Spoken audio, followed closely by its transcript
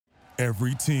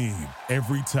Every team,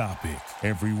 every topic,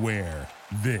 everywhere.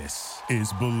 This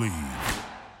is Believe.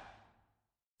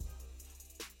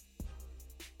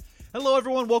 Hello,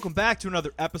 everyone. Welcome back to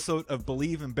another episode of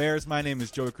Believe in Bears. My name is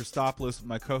Joey Christopoulos with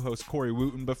my co-host Corey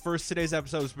Wooten. But first, today's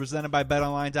episode is presented by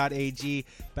BetOnline.ag.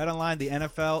 BetOnline, the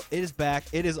NFL, it is back.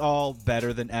 It is all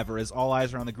better than ever as all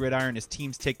eyes are on the gridiron as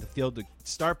teams take the field to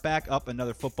start back up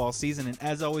another football season. And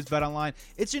as always, BetOnline,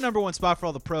 it's your number one spot for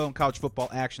all the pro and college football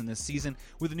action this season.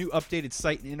 With a new updated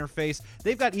site and interface,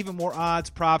 they've got even more odds,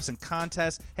 props, and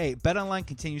contests. Hey, BetOnline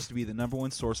continues to be the number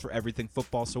one source for everything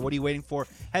football. So what are you waiting for?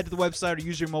 Head to the website or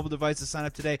use your mobile device to sign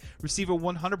up today. Receive a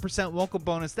 100% welcome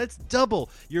bonus. That's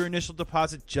double your initial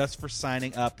deposit just for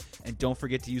signing up. And don't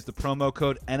forget to use the promo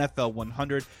code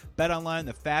NFL100. BetOnline,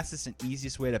 the fastest and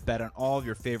easiest way to bet on all of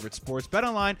your favorite sports.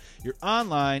 BetOnline, your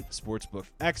online sportsbook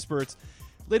experts.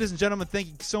 Ladies and gentlemen, thank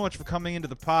you so much for coming into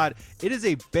the pod. It is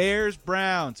a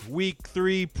Bears-Browns Week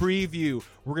 3 preview.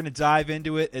 We're going to dive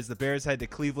into it as the Bears head to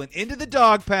Cleveland into the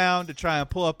dog pound to try and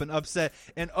pull up an upset.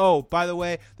 And, oh, by the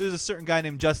way, there's a certain guy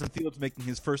named Justin Fields making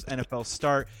his first NFL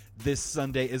start this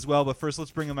Sunday as well. But first,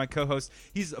 let's bring in my co-host.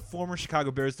 He's a former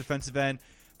Chicago Bears defensive end,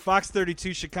 Fox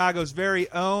 32, Chicago's very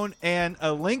own, and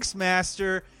a Lynx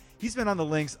master. He's been on the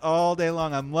Lynx all day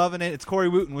long. I'm loving it. It's Corey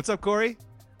Wooten. What's up, Corey?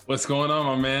 What's going on,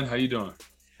 my man? How you doing?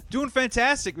 Doing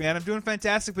fantastic, man. I'm doing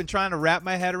fantastic. Been trying to wrap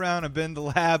my head around. I've been in the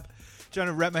lab trying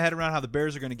to wrap my head around how the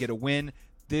Bears are going to get a win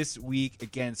this week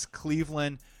against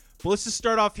Cleveland. But let's just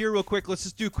start off here real quick. Let's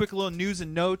just do a quick little news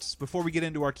and notes before we get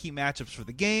into our key matchups for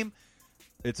the game.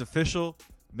 It's official.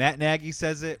 Matt Nagy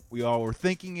says it. We all were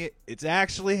thinking it. It's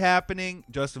actually happening.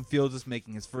 Justin Fields is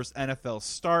making his first NFL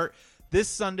start this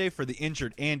Sunday for the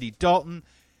injured Andy Dalton.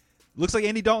 Looks like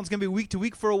Andy Dalton's going to be week to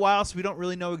week for a while, so we don't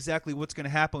really know exactly what's going to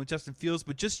happen with Justin Fields.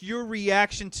 But just your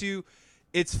reaction to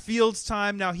it's Fields'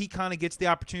 time. Now he kind of gets the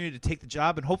opportunity to take the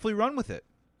job and hopefully run with it.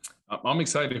 I'm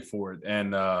excited for it.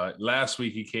 And last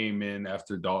week he came in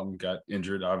after Dalton got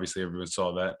injured. Obviously, everyone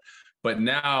saw that. But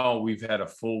now we've had a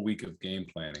full week of game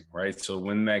planning, right? So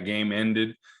when that game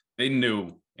ended, they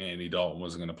knew Andy Dalton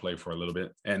wasn't going to play for a little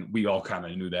bit. And we all kind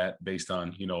of knew that based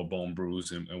on, bone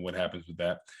bruise and what happens with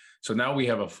that. So now we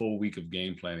have a full week of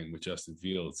game planning with Justin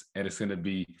Fields, and it's going to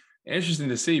be interesting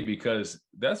to see because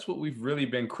that's what we've really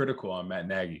been critical on Matt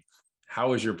Nagy.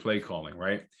 How is your play calling,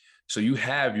 right? So you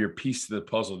have your piece to the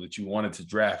puzzle that you wanted to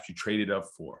draft, you traded up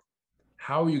for.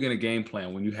 How are you going to game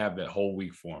plan when you have that whole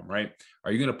week for him, right?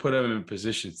 Are you going to put him in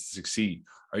position to succeed?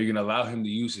 Are you going to allow him to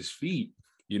use his feet?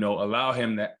 Allow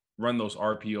him to run those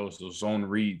RPOs, those zone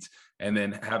reads, and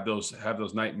then have those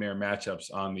nightmare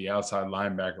matchups on the outside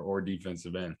linebacker or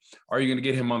defensive end? Are you going to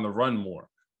get him on the run more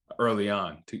early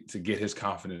on to get his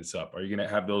confidence up? Are you going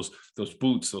to have those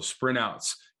boots, those sprint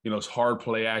outs, those hard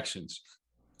play actions?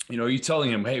 You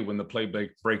telling him, hey, when the play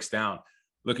breaks down,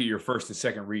 look at your first and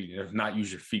second read, and if not,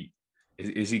 use your feet.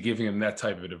 Is he giving him that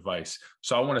type of advice?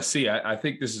 So I want to see. I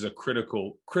think this is a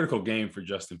critical game for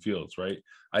Justin Fields, right?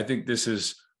 I think this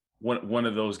is one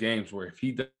of those games where if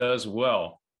he does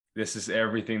well, this is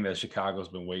everything that Chicago's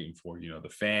been waiting for. The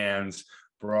fans,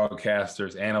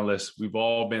 broadcasters, analysts, we've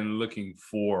all been looking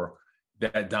for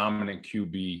that dominant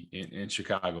QB in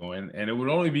Chicago. And it would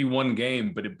only be one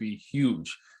game, but it'd be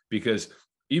huge because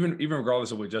even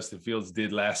regardless of what Justin Fields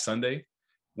did last Sunday,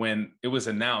 when it was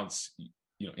announced,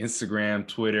 Instagram,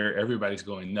 Twitter, everybody's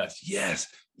going nuts. Yes,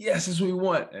 this is what we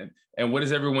want. And what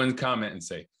does everyone comment and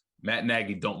say? Matt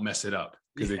Nagy, don't mess it up,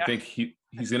 because they think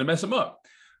he's going to mess them up.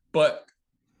 But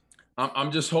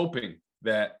I'm just hoping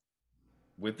that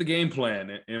with the game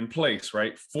plan in place,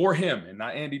 right, for him and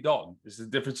not Andy Dalton, this is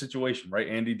a different situation, right?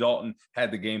 Andy Dalton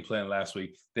had the game plan last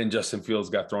week, then Justin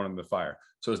Fields got thrown in the fire.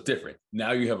 So it's different.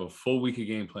 Now you have a full week of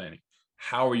game planning.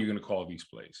 How are you going to call these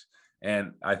plays?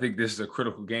 And I think this is a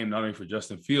critical game, not only for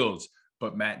Justin Fields,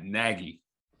 but Matt Nagy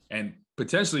and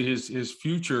potentially his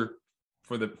future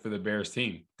for the Bears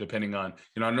team, depending on,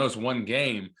 I know it's one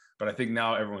game, but I think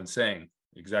now everyone's saying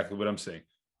exactly what I'm saying.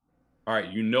 All right,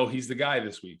 he's the guy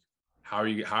this week. How are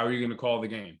you going to call the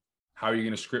game? How are you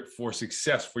going to script for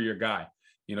success for your guy?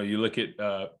 You look at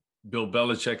Bill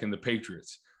Belichick and the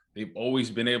Patriots. They've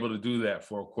always been able to do that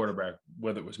for a quarterback,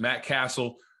 whether it was Matt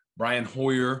Castle, Brian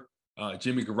Hoyer,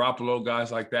 Jimmy Garoppolo,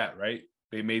 guys like that, right?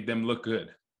 They made them look good.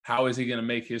 How is he going to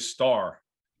make his star,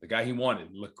 the guy he wanted,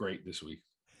 look great this week?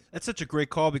 That's such a great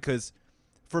call because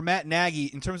for Matt Nagy,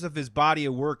 in terms of his body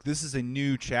of work, this is a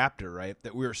new chapter, right,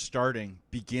 that we're starting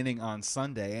beginning on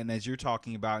Sunday. And as you're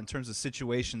talking about in terms of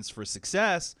situations for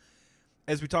success,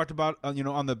 as we talked about,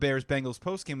 on the Bears-Bengals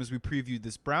postgame as we previewed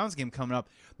this Browns game coming up,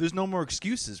 there's no more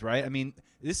excuses, right? I mean,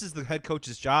 this is the head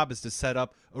coach's job, is to set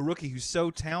up a rookie who's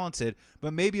so talented,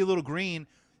 but maybe a little green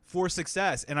for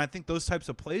success. And I think those types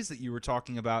of plays that you were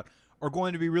talking about are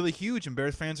going to be really huge, and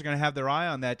Bears fans are going to have their eye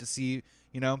on that to see,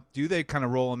 do they kind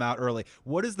of roll them out early?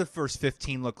 What does the first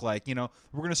 15 look like? We're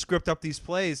going to script up these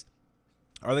plays.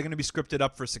 Are they going to be scripted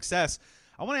up for success?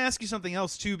 I want to ask you something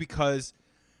else, too, because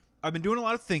I've been doing a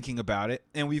lot of thinking about it,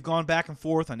 and we've gone back and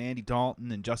forth on Andy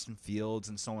Dalton and Justin Fields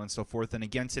and so on and so forth. And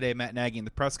again today, Matt Nagy in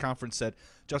the press conference said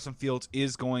Justin Fields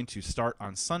is going to start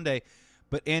on Sunday,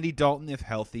 but Andy Dalton, if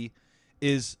healthy,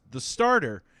 is the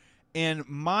starter. And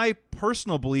my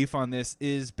personal belief on this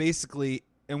is basically,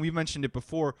 and we mentioned it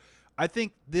before, I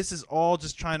think this is all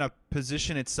just trying to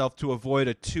position itself to avoid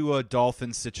a Tua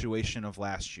Dolphins situation of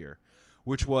last year,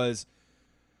 which was,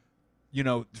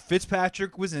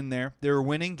 Fitzpatrick was in there. They were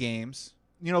winning games.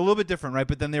 A little bit different, right?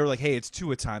 But then they were like, hey, it's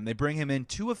Tua time. They bring him in.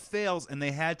 Tua fails, and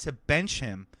they had to bench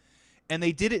him. And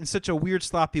they did it in such a weird,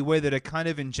 sloppy way that it kind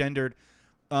of engendered,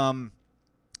 I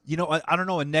don't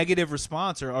know, a negative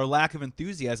response or lack of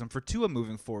enthusiasm for Tua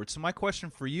moving forward. So my question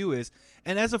for you is,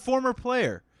 and as a former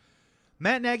player,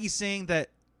 Matt Nagy saying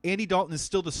that Andy Dalton is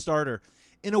still the starter,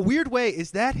 in a weird way,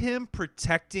 is that him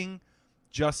protecting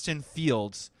Justin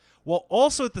Fields while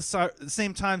also at the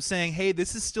same time saying, hey,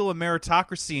 this is still a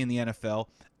meritocracy in the NFL.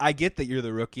 I get that you're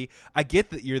the rookie. I get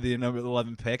that you're the number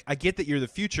 11 pick. I get that you're the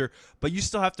future, but you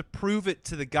still have to prove it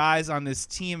to the guys on this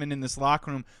team and in this locker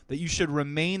room that you should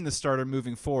remain the starter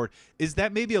moving forward. Is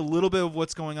that maybe a little bit of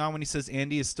what's going on when he says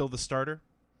Andy is still the starter?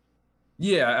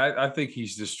 Yeah, I think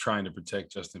he's just trying to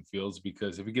protect Justin Fields,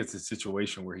 because if he gets a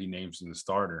situation where he names him the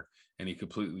starter and he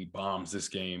completely bombs this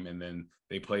game, and then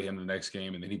they play him the next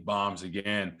game and then he bombs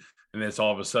again, and then it's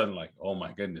all of a sudden like, oh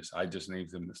my goodness, I just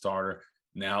named him the starter.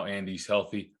 Now Andy's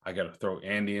healthy. I got to throw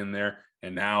Andy in there,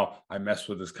 and now I mess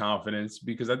with his confidence,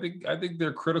 because I think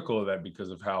they're critical of that because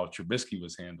of how Trubisky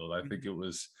was handled. I think it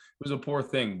was a poor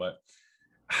thing, but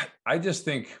I just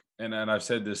think, and I've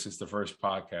said this since the first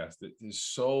podcast, that is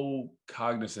so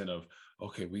cognizant of,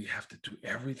 okay, we have to do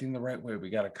everything the right way. We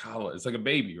got to coddle it. It's like a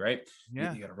baby, right?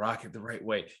 Yeah. You got to rock it the right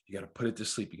way. You got to put it to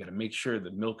sleep. You got to make sure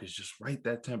the milk is just right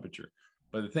that temperature.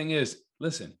 But the thing is,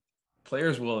 listen,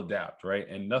 players will adapt, right?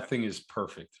 And nothing is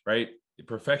perfect, right?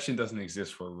 Perfection doesn't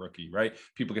exist for a rookie, right?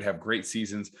 People could have great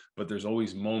seasons, but there's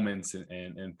always moments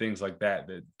and things like that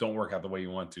don't work out the way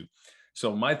you want to.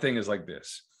 So my thing is like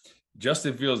this.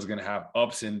 Justin Fields is going to have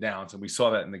ups and downs, and we saw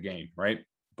that in the game, right?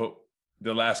 But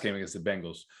the last game against the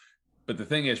Bengals. But the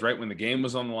thing is, right, when the game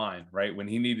was on the line, right, when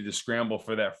he needed to scramble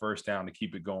for that first down to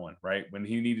keep it going, right, when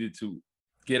he needed to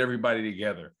get everybody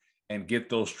together and get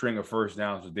those string of first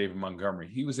downs with David Montgomery,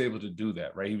 he was able to do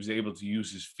that, right? He was able to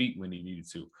use his feet when he needed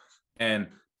to. And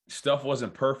stuff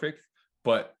wasn't perfect,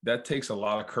 but that takes a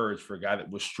lot of courage for a guy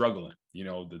that was struggling,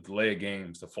 the delay of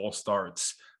games, the false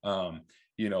starts,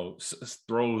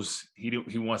 throws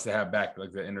he wants to have back,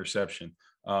 like the interception.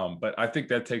 But I think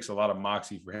that takes a lot of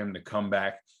moxie for him to come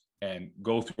back and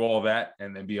go through all that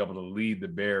and then be able to lead the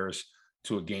Bears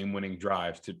to a game-winning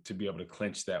drive to be able to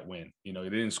clinch that win. They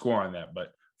didn't score on that,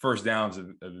 but first downs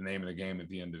are the name of the game at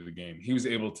the end of the game. He was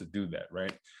able to do that,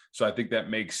 right? So I think that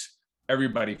makes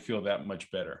everybody feel that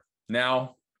much better.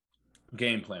 Now,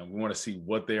 game plan. We want to see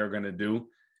what they are going to do.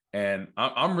 And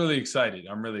I'm really excited.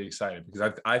 I'm really excited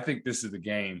because I think this is the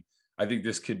game. I think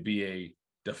this could be a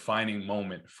defining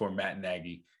moment for Matt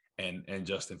Nagy and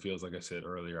Justin Fields. Like I said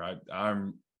earlier,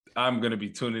 I'm going to be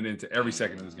tuning into every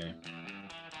second of this game.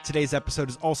 Today's episode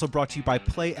is also brought to you by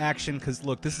Play Action, because,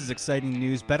 look, this is exciting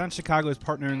news. Bet on Chicago is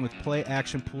partnering with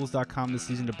PlayActionPools.com this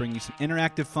season to bring you some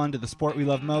interactive fun to the sport we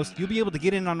love most. You'll be able to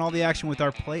get in on all the action with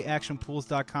our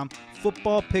PlayActionPools.com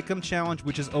Football Pick'em Challenge,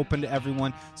 which is open to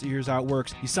everyone. So here's how it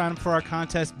works. You sign up for our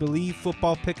contest, Believe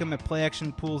Football Pick'em at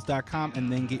PlayActionPools.com,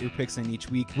 and then get your picks in each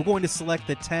week. We're going to select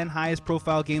the 10 highest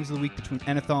profile games of the week between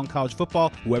NFL and college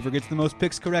football. Whoever gets the most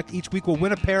picks correct each week will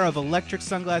win a pair of electric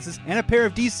sunglasses and a pair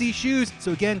of DC shoes.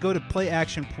 So again, go to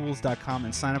PlayActionPools.com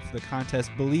and sign up for the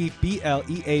contest. Believe,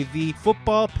 BLEAV,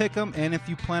 Football Pick'em. And if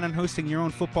you plan on hosting your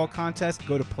own football contest,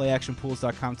 go to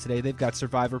PlayActionPools.com today. They've got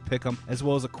Survivor Pick'em, as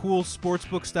well as a cool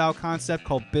sportsbook style concept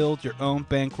called Build Your Own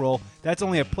Bankroll. That's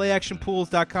only at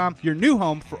PlayActionPools.com, your new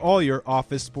home for all your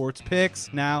office sports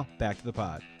picks. Now, back to the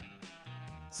pod.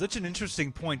 Such an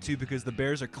interesting point, too, because the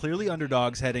Bears are clearly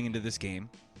underdogs heading into this game.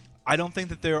 I don't think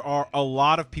that there are a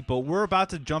lot of people. We're about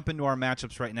to jump into our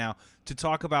matchups right now to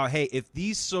talk about, hey, if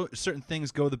these certain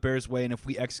things go the Bears' way and if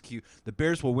we execute, the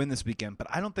Bears will win this weekend. But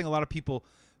I don't think a lot of people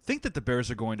think that the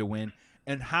Bears are going to win.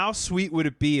 And how sweet would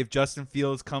it be if Justin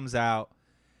Fields comes out,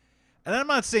 and I'm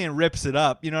not saying rips it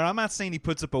up. I'm not saying he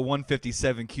puts up a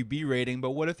 157 QB rating,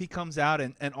 but what if he comes out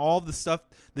and all the stuff,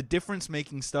 the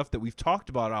difference-making stuff that we've talked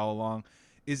about all along,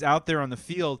 is out there on the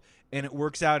field and it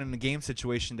works out in a game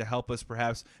situation to help us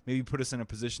perhaps maybe put us in a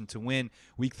position to win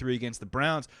week 3 against the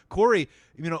Browns. Corey,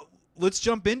 let's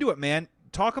jump into it, man.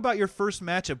 Talk about your first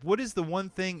matchup. What is the one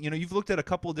thing, you've looked at a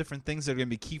couple of different things that are going to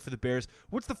be key for the Bears.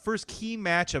 What's the first key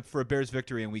matchup for a Bears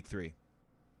victory in week 3?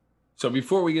 So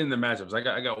before we get into matchups,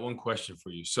 I got one question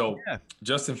for you. So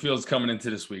Justin Fields coming into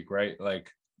this week, right?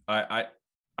 Like I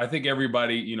think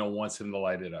everybody, wants him to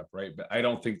light it up, right? But I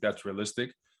don't think that's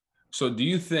realistic. So do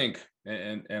you think,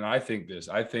 and I think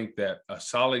that a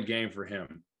solid game for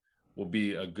him will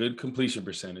be a good completion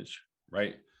percentage,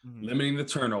 right? Mm-hmm. Limiting the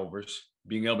turnovers,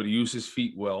 being able to use his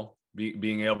feet well,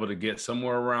 being able to get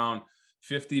somewhere around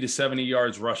 50 to 70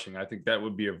 yards rushing. I think that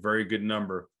would be a very good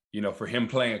number, for him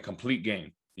playing a complete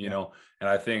game, and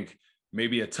I think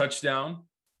maybe a touchdown,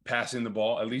 passing the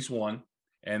ball, at least one,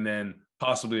 and then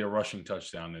possibly a rushing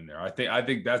touchdown in there. I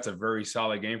think that's a very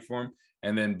solid game for him.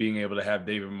 And then being able to have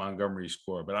David Montgomery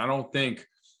score. But I don't think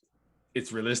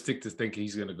it's realistic to think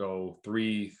he's going to go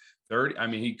 330. I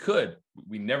mean, he could.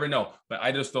 We never know. But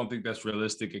I just don't think that's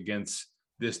realistic against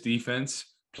this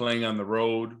defense playing on the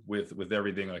road with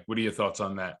everything. Like, what are your thoughts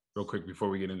on that real quick before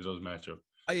we get into those matchups?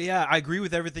 Yeah, I agree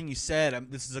with everything you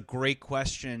said. This is a great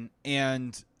question.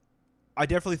 And I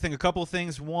definitely think a couple of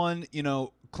things. One,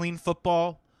 clean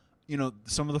football.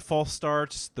 Some of the false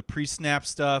starts, the pre-snap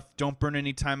stuff, don't burn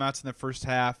any timeouts in the first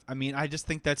half. I mean, I just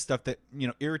think that's stuff that,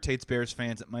 irritates Bears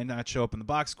fans. That might not show up in the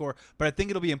box score, but I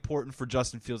think it'll be important for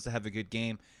Justin Fields to have a good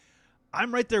game.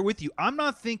 I'm right there with you. I'm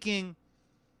not thinking,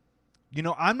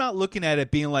 I'm not looking at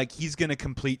it being like he's going to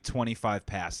complete 25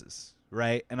 passes,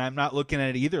 right? And I'm not looking at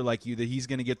it either like you, that he's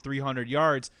going to get 300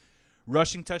 yards.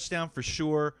 Rushing touchdown for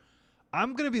sure.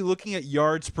 I'm going to be looking at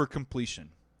yards per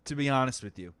completion, to be honest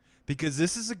with you. Because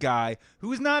this is a guy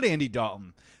who is not Andy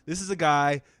Dalton. This is a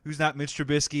guy who's not Mitch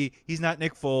Trubisky. He's not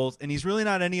Nick Foles. And he's really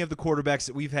not any of the quarterbacks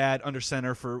that we've had under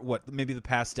center for, maybe the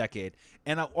past decade.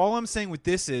 And all I'm saying with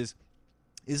this is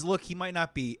look, he might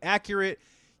not be accurate.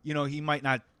 He might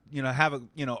not, have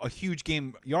a huge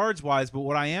game yards-wise. But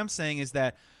what I am saying is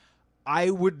that I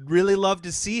would really love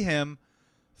to see him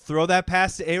throw that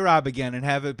pass to A-Rob again and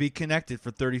have it be connected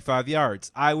for 35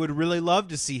 yards. I would really love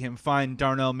to see him find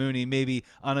Darnell Mooney maybe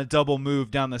on a double move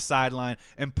down the sideline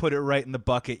and put it right in the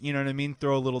bucket. You know what I mean?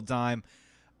 Throw a little dime.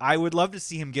 I would love to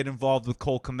see him get involved with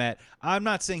Cole Kmet. I'm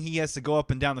not saying he has to go up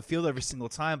and down the field every single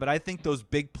time, but I think those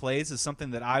big plays is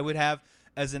something that I would have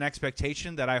as an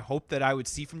expectation that I hope that I would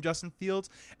see from Justin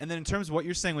Fields. And then in terms of what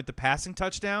you're saying with the passing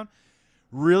touchdown,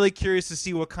 really curious to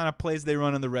see what kind of plays they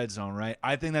run in the red zone, right?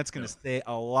 I think that's going to say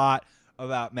a lot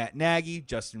about Matt Nagy,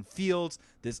 Justin Fields,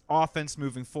 this offense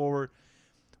moving forward.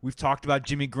 We've talked about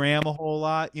Jimmy Graham a whole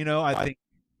lot. I think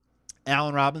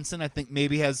Allen Robinson,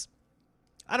 maybe has,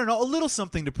 a little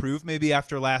something to prove maybe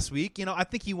after last week. I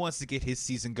think he wants to get his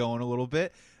season going a little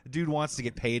bit. The dude wants to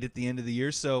get paid at the end of the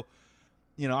year. So,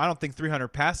 I don't think 300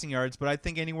 passing yards, but I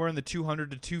think anywhere in the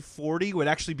 200 to 240 would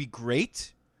actually be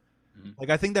great.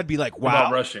 Like, I think that'd be like, wow. What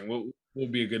about rushing? What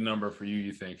would be a good number for you,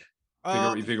 you think?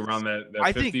 You think around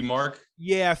that 50 mark?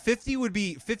 Yeah, 50 would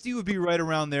be right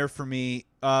around there for me.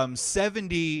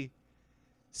 70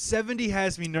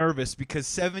 has me nervous because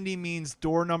 70 means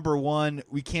door number 1,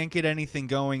 we can't get anything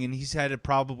going, and he's had to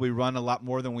probably run a lot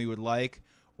more than we would like.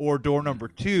 Or door number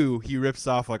 2, he rips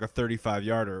off like a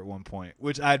 35-yarder at one point,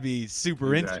 which I'd be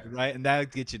super into, right? And that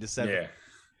would get you to 70. Yeah.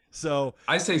 So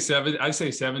I say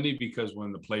 70 because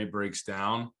when the play breaks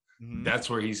down, that's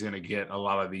where he's going to get a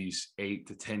lot of these 8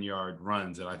 to 10 yard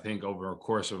runs. And I think over a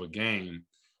course of a game,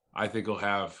 I think he'll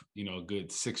have, a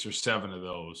good 6 or 7 of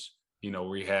those,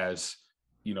 where he has,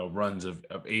 runs of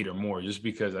 8 or more, just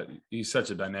because he's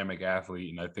such a dynamic athlete.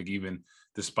 And I think even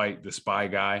despite the spy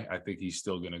guy, I think he's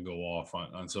still going to go off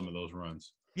on some of those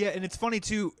runs. Yeah, and it's funny,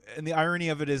 too, and the irony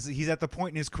of it is he's at the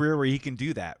point in his career where he can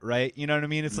do that, right? You know what I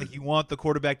mean? It's like you want the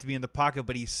quarterback to be in the pocket,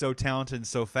 but he's so talented and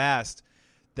so fast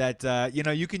that,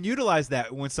 you can utilize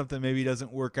that when something maybe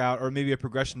doesn't work out or maybe a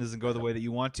progression doesn't go the way that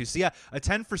you want to. So, yeah, a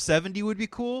 10 for 70 would be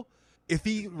cool. If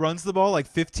he runs the ball like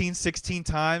 15, 16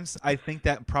 times, I think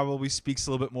that probably speaks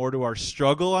a little bit more to our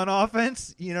struggle on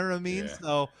offense. You know what I mean? Yeah.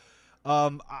 So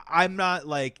I'm not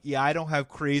I don't have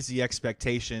crazy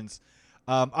expectations.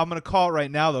 I'm going to call it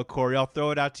right now, though, Corey. I'll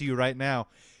throw it out to you right now.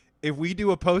 If we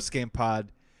do a post-game pod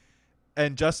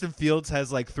and Justin Fields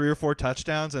has like 3 or 4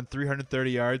 touchdowns and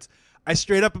 330 yards, I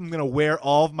straight up am going to wear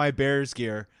all of my Bears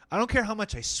gear. I don't care how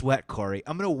much I sweat, Corey.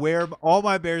 I'm going to wear all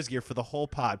my Bears gear for the whole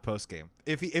pod post-game.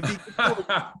 If he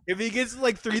gets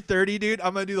like 330, dude,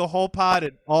 I'm going to do the whole pod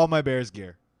in all my Bears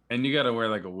gear. And you got to wear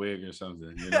like a wig or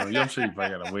something, you know. I'm sure you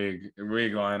probably got a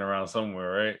wig lying around somewhere,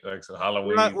 right? Like some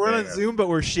Halloween. We're on Zoom, but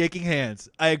we're shaking hands.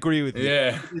 I agree with you.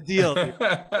 Yeah. The deal.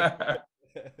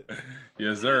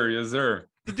 Yes, sir. Yes, sir.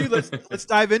 So, dude, let's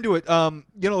dive into it.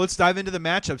 Let's dive into the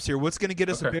matchups here. What's going to get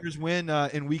us a Bears win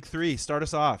in Week 3? Start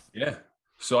us off. Yeah.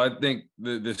 So I think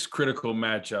this critical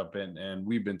matchup, and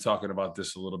we've been talking about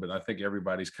this a little bit. I think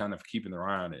everybody's kind of keeping their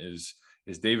eye on it, is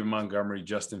David Montgomery,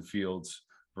 Justin Fields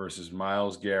versus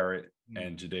Myles Garrett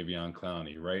and Jadeveon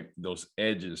Clowney, right? Those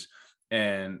edges.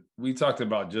 And we talked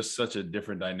about just such a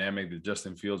different dynamic that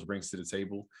Justin Fields brings to the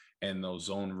table, and those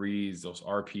zone reads, those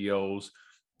RPOs.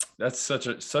 That's such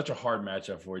a hard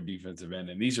matchup for a defensive end.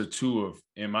 And these are two of,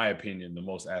 in my opinion, the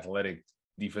most athletic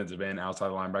defensive end,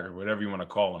 outside linebacker, whatever you want to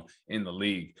call them, in the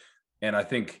league. And I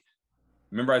think,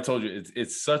 remember I told you,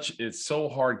 it's so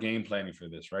hard game planning for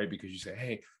this, right? Because you say,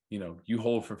 hey, you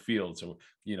hold for Fields. So,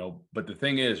 but the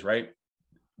thing is, right,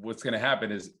 what's going to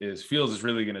happen is Fields is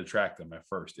really going to track them at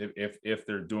first. If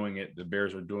they're doing it, the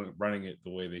Bears are running it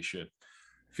the way they should.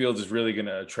 Fields is really going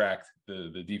to attract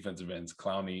the defensive ends,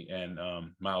 Clowney and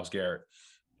Myles Garrett.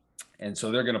 And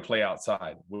so they're going to play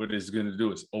outside. What it's going to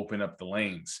do is open up the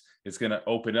lanes. It's going to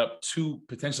open up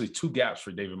potentially two gaps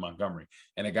for David Montgomery,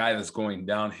 and a guy that's going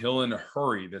downhill in a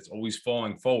hurry, that's always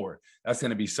falling forward. That's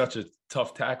going to be such a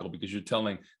tough tackle, because you're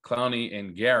telling Clowney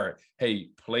and Garrett, hey,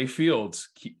 play Fields,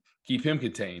 keep him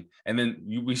contained. And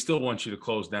then we still want you to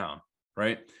close down,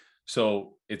 right?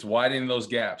 So it's widening those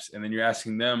gaps. And then you're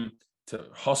asking them to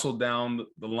hustle down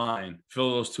the line,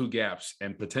 fill those two gaps,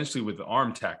 and potentially with the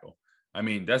arm tackle. I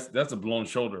mean, that's a blown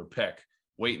shoulder peck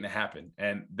waiting to happen.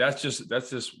 And that's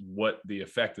just what the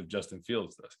effect of Justin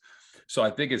Fields does. So I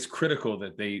think it's critical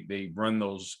that they run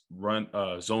those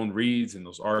zone reads and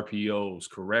those RPOs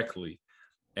correctly.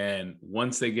 And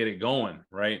once they get it going,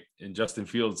 right, and Justin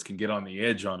Fields can get on the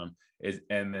edge on them,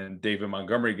 and then David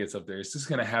Montgomery gets up there, it's just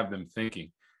going to have them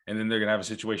thinking. And then they're going to have a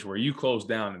situation where you close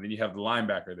down, and then you have the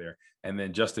linebacker there, and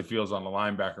then Justin Fields on the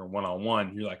linebacker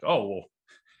one-on-one. You're like, oh, well,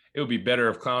 it would be better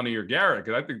if Clowney or Garrett,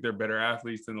 because I think they're better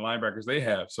athletes than the linebackers they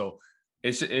have. So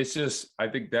it's just, I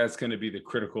think that's going to be the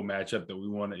critical matchup that we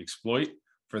want to exploit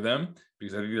for them,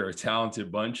 because I think they're a talented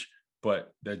bunch,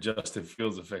 but that Justin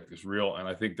Fields effect is real. And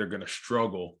I think they're going to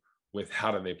struggle with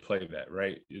how do they play that,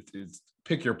 right? It's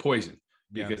pick your poison,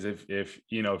 because if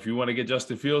you want to get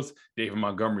Justin Fields, David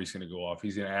Montgomery's going to go off.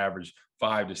 He's going to average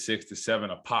 5 to 6 to 7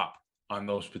 a pop on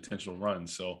those potential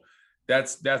runs. So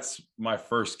that's my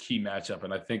first key matchup.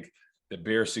 And I think the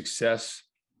Bears' success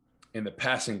in the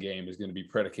passing game is going to be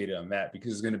predicated on that,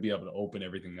 because it's going to be able to open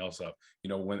everything else up.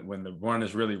 When the run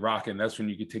is really rocking, that's when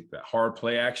you can take that hard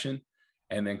play action.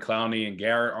 And then Clowney and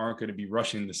Garrett aren't going to be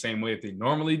rushing the same way that they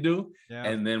normally do. Yeah.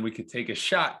 And then we could take a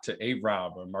shot to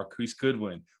A-Rob or Marquise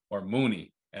Goodwin or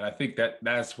Mooney. And I think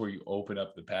that's where you open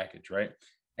up the package, right?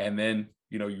 And then,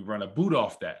 you run a boot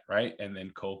off that, right? And then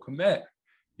Cole Kmet,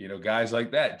 guys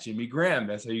like that, Jimmy Graham,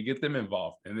 that's how you get them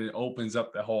involved. And then it opens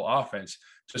up the whole offense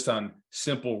just on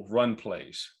simple run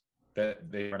plays that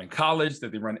they run in college,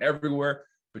 that they run everywhere,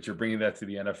 but you're bringing that to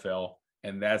the NFL.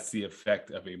 And that's the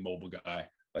effect of a mobile guy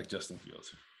like Justin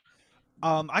Fields.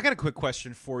 I got a quick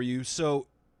question for you. So,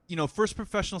 first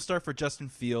professional start for Justin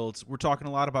Fields. We're talking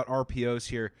a lot about RPOs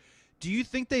here. Do you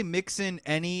think they mix in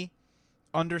any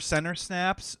under center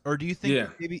snaps, or do you think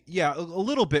maybe a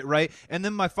little bit, right? And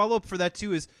then my follow-up for that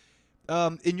too is,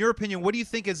 in your opinion, what do you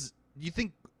think do you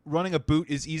think running a boot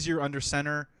is easier under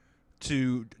center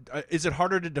is it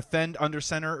harder to defend under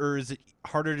center, or is it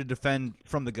harder to defend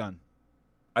from the gun?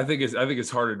 I think it's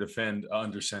harder to defend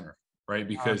under center, right?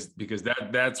 Because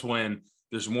that's when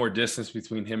there's more distance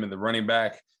between him and the running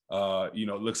back.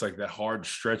 It looks like that hard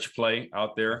stretch play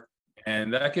out there.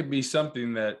 And that could be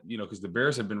something that, because the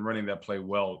Bears have been running that play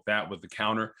well, that with the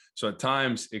counter. So at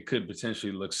times it could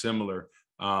potentially look similar.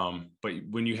 But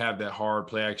when you have that hard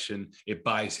play action, it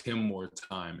buys him more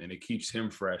time and it keeps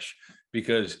him fresh,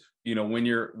 because, when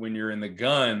you're in the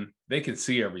gun, they can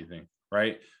see everything,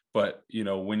 right? But,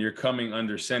 when you're coming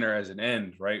under center as an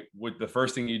end, right, what the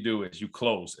first thing you do is you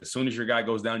close. As soon as your guy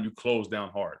goes down, you close down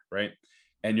hard, right?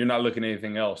 And you're not looking at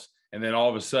anything else. And then all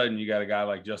of a sudden you got a guy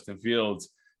like Justin Fields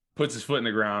puts his foot in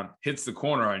the ground, hits the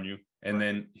corner on you, and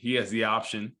then he has the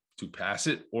option to pass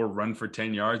it or run for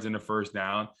 10 yards in the first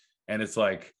down. And it's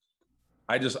like,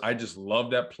 I just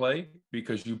love that play,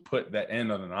 because you put that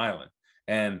end on an island.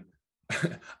 And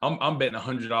I'm betting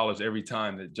 $100 every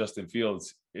time that Justin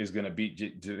Fields is going to beat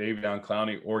Jadeveon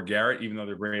Clowney or Garrett, even though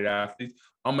they're great athletes.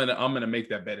 I'm gonna make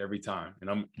that bet every time,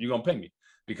 and you're gonna pay me,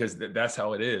 because that's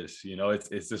how it is.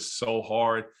 It's just so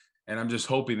hard. And I'm just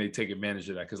hoping they take advantage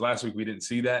of that, because last week we didn't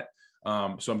see that.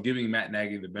 So I'm giving Matt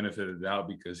Nagy the benefit of the doubt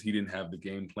because he didn't have the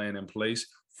game plan in place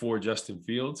for Justin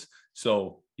Fields.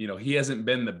 So, he hasn't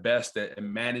been the best at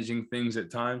managing things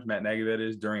at times, Matt Nagy, that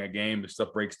is, during a game, if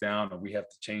stuff breaks down and we have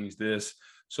to change this.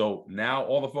 So now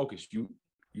all the focus, you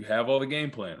have all the game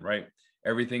plan, right?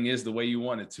 Everything is the way you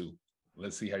want it to.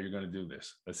 Let's see how you're going to do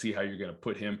this. Let's see how you're going to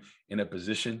put him in a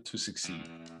position to succeed.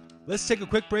 Let's take a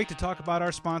quick break to talk about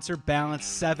our sponsor, Balance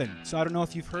 7. So I don't know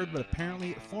if you've heard, but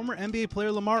apparently former NBA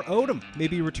player Lamar Odom may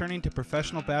be returning to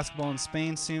professional basketball in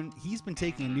Spain soon. He's been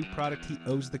taking a new product he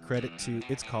owes the credit to.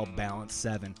 It's called Balance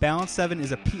 7. Balance 7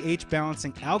 is a pH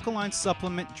balancing alkaline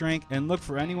supplement drink, and look,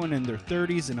 for anyone in their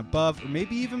 30s and above, or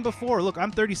maybe even before. Look,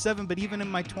 I'm 37, but even in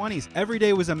my 20s, every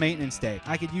day was a maintenance day.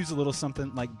 I could use a little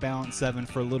something like Balance 7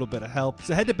 for a little bit of help.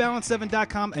 So head to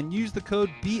balance7.com and use the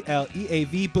code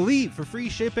BLEAV, BELIEVE, for free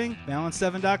shipping.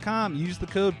 Balance7.com. Use the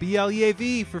code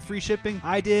BLEAV for free shipping.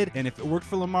 I did, and if it worked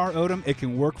for Lamar Odom, it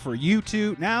can work for you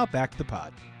too. Now, back to the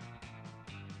pod.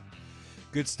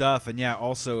 Good stuff. And yeah,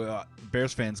 also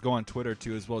Bears fans, go on Twitter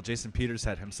too as well. Jason Peters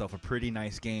had himself a pretty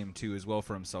nice game too as well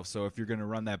for himself. So if you're going to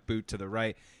run that boot to the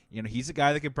right, he's a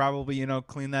guy that could probably,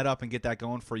 clean that up and get that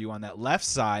going for you on that left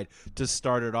side to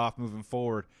start it off moving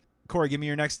forward. Corey, give me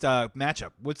your next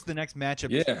matchup. What's the next matchup?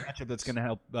 Yeah. Matchup that's going to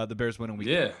help the Bears win a week?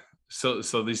 Yeah. So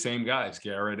these same guys,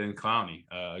 Garrett and Clowney,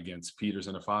 against Peters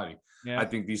and Afadi. Yeah. I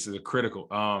think these are the critical.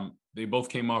 They both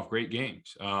came off great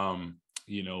games.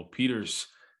 Peters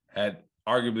had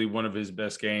arguably one of his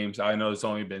best games. I know it's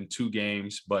only been 2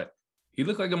 games, but he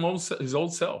looked like his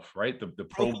old self, right? The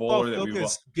Pro Bowler that we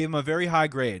gave him a very high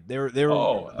grade. They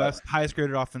were highest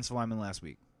graded offensive lineman last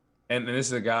week. And this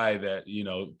is a guy that,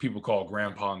 people call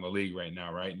grandpa in the league right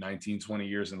now, right? 19, 20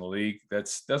 years in the league.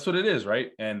 That's what it is,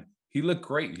 right? And he looked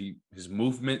great. His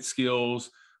movement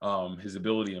skills, his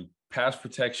ability in pass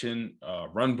protection,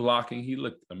 run blocking, he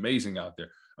looked amazing out there.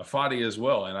 Afadi as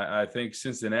well. And I think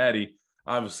Cincinnati,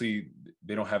 obviously,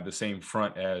 they don't have the same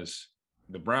front as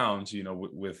the Browns,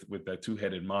 with that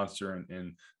 2-headed monster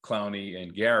and Clowney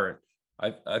and Garrett.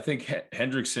 I think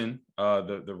Hendrickson,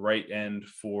 the right end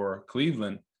for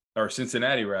Cleveland, or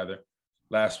Cincinnati rather,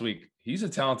 last week, he's a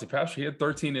talented passer. He had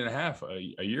 13 and a half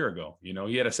a year ago.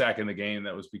 He had a sack in the game.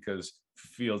 That was because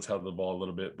Fields held the ball a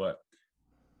little bit, but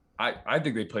I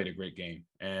think they played a great game.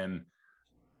 And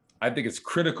I think it's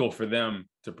critical for them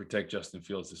to protect Justin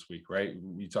Fields this week, right?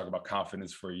 We talk about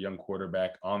confidence for a young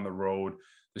quarterback on the road.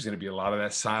 There's going to be a lot of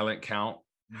that silent count.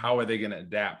 How are they going to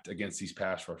adapt against these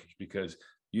pass rushers? Because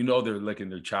they're licking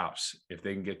their chops if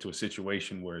they can get to a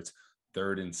situation where it's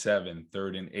 3rd and 7,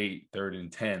 3rd and 8, 3rd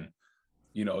and 10,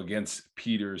 against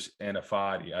Peters and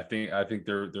Afadi. I think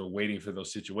they're waiting for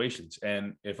those situations.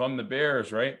 And if I'm the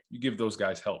Bears, right, you give those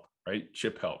guys help, right?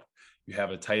 Chip help. You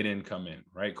have a tight end come in,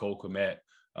 right? Cole Kmet.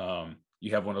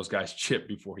 You have one of those guys chip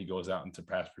before he goes out into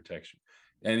pass protection.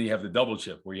 And you have the double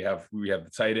chip where you have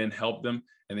the tight end help them,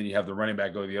 and then you have the running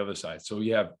back go to the other side. So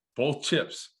you have both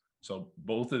chips. So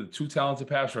both of the 2 talented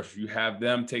pass rushers, you have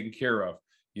them taken care of.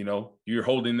 You're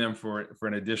holding them for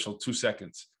an additional 2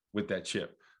 seconds with that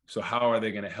chip. So how are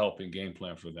they going to help in game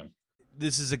plan for them?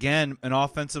 This is, again, an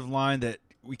offensive line that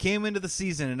we came into the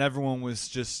season and everyone was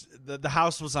just the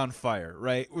house was on fire,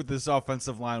 right? With this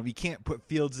offensive line, we can't put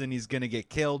Fields in, he's going to get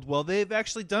killed. Well, they've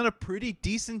actually done a pretty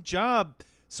decent job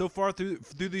so far through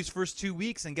these first 2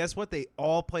 weeks. And guess what? They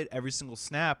all played every single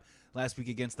snap last week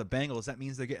against the Bengals. That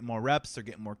means they're getting more reps, they're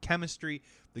getting more chemistry,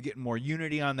 they're getting more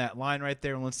unity on that line right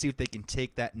there. And let's see if they can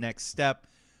take that next step.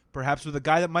 Perhaps with a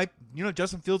guy that might,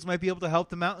 Justin Fields might be able to help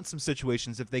them out in some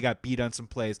situations if they got beat on some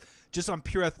plays, just on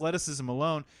pure athleticism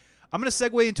alone. I'm going to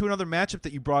segue into another matchup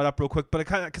that you brought up real quick, but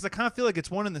because I kind of feel like it's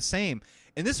one and the same.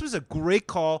 And this was a great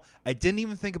call. I didn't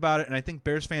even think about it, and I think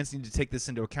Bears fans need to take this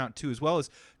into account too, as well as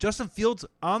Justin Fields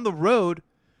on the road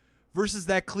versus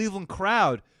that Cleveland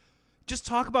crowd. Just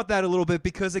talk about that a little bit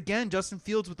because, again, Justin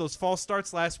Fields with those false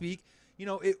starts last week,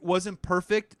 it wasn't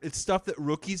perfect. It's stuff that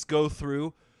rookies go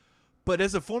through. But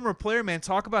as a former player, man,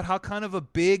 talk about how kind of a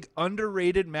big,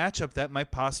 underrated matchup that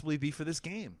might possibly be for this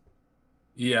game.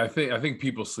 Yeah, I think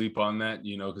people sleep on that,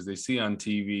 because they see on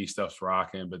TV stuff's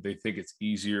rocking, but they think it's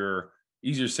easier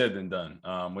said than done.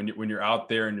 When you're out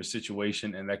there in your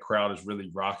situation and that crowd is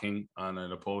really rocking on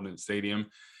an opponent's stadium.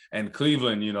 And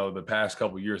Cleveland, the past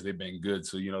couple of years they've been good,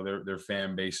 so their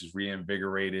fan base is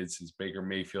reinvigorated since Baker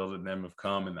Mayfield and them have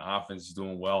come, and the offense is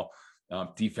doing well.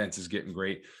 Defense is getting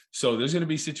great. So there's going to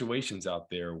be situations out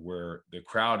there where the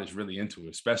crowd is really into it,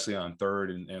 especially on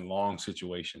 3rd and long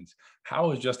situations.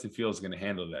 How is Justin Fields going to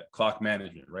handle that? Clock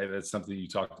management, right? That's something you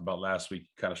talked about last week.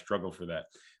 You kind of struggled for that.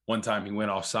 One time he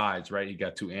went off sides, right? He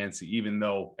got too antsy, even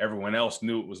though everyone else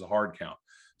knew it was a hard count.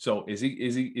 So is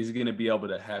he going to be able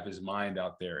to have his mind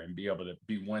out there and be able to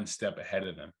be one step ahead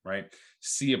of them, right?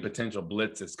 See a potential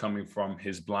blitz that's coming from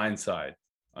his blind side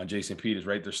on Jason Peters,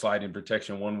 right? They're sliding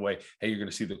protection one way. Hey, you're going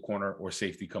to see the corner or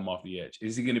safety come off the edge.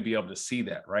 Is he going to be able to see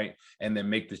that, right? And then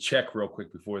make the check real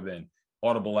quick before then,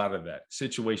 audible out of that.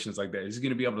 Situations like that. Is he going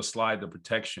to be able to slide the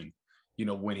protection,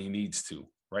 when he needs to,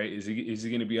 right? Is he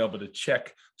going to be able to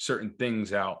check certain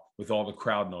things out with all the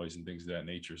crowd noise and things of that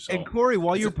nature? So, and Corey,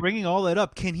 while you're bringing all that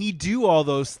up, can he do all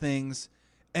those things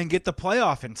and get the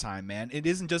playoff in time, man? It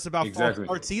isn't just about false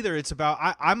starts either. It's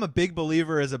about I'm a big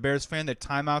believer as a Bears fan that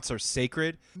timeouts are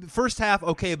sacred. The first half,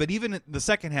 okay, but even the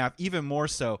second half, even more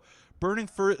so. Burning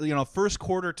first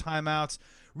quarter timeouts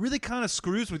really kind of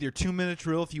screws with your 2-minute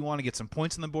drill if you want to get some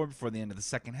points on the board before the end of the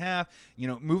second half,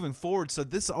 moving forward. So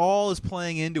this all is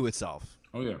playing into itself.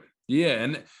 Oh, yeah. Yeah,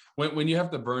 and when you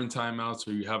have to burn timeouts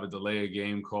or you have a delay a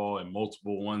game call and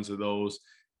multiple ones of those,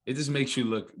 it just makes you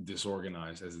look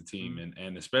disorganized as a team.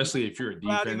 And especially if you're a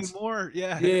defense.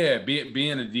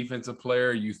 Being a defensive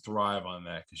player, you thrive on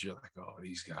that because you're like, oh,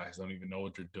 these guys don't even know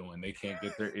what they're doing. They can't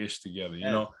get their ish together.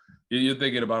 You're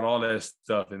thinking about all that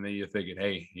stuff, and then you're thinking,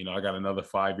 hey, I got another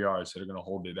 5 yards, so they're going to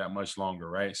hold it that much longer,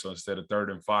 right? So instead of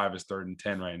 3rd and 5, it's 3rd and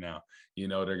 10 right now.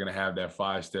 They're going to have that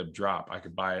 5-step drop. I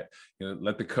could buy it,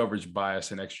 let the coverage buy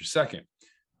us an extra second.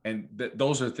 And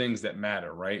those are things that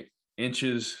matter, right?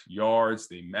 Inches, yards,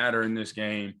 they matter in this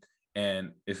game,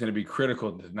 and it's going to be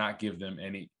critical to not give them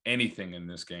anything in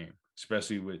this game,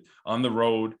 especially with on the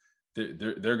road.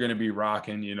 They're going to be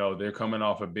rocking. They're coming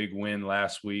off a big win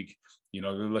last week.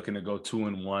 They're looking to go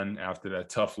 2-1 after that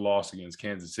tough loss against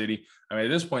Kansas City. I mean, at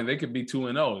this point, they could be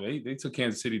 2-0. They took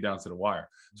Kansas City down to the wire,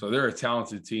 so they're a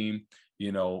talented team.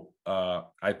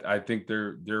 I think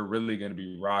they're really going to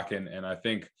be rocking, and I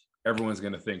think everyone's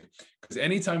going to think, because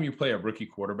anytime you play a rookie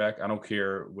quarterback, I don't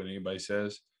care what anybody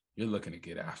says, you're looking to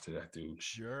get after that dude.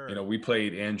 Sure. We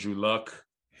played Andrew Luck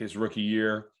his rookie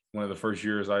year, one of the first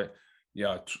years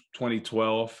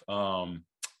 2012.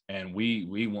 And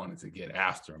we wanted to get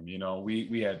after him.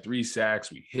 We had 3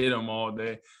 sacks. We hit him all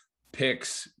day,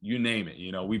 picks, you name it.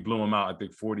 We blew him out, I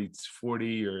think 40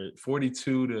 or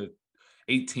 42 to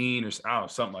 18 or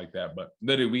something like that. But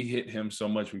literally we hit him so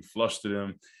much, we flustered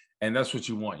him. And that's what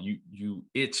you want. You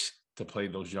itch to play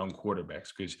those young quarterbacks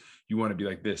because you want to be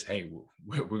like this. Hey,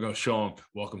 we're going to show them,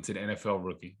 welcome to the NFL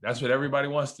rookie. That's what everybody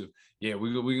wants to. Yeah,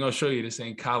 we're going to show you this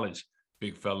ain't college,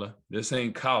 big fella. This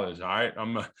ain't college, all right?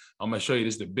 I'm going to show you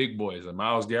this the big boys. Like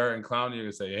Myles Garrett and Clowney are going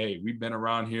to say, hey, we've been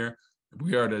around here.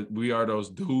 We are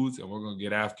those dudes, and we're going to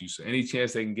get after you. So any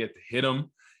chance they can get to hit them,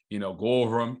 go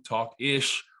over them, talk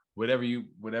ish, whatever you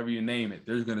name it,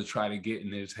 they're going to try to get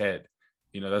in his head.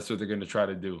 That's what they're going to try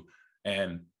to do.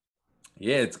 And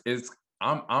yeah,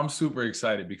 I'm super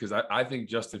excited because I think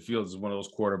Justin Fields is one of those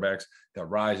quarterbacks that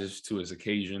rises to his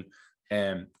occasion.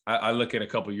 And I look at a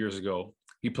couple of years ago,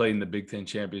 he played in the Big Ten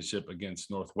championship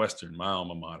against Northwestern, my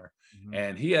alma mater. Mm-hmm.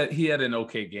 And he had an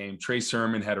okay game. Trey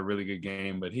Sermon had a really good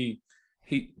game, but he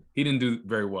didn't do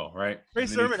very well, right? Trey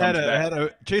Sermon had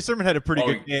a pretty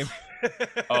good game.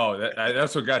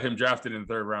 That's what got him drafted in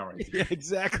the 3rd round right there. Yeah,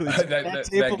 exactly. that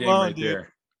game right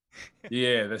there.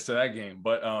 Yeah, that's that game.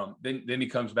 But then he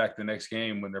comes back the next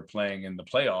game when they're playing in the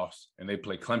playoffs and they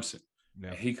play Clemson.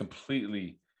 Yeah. And he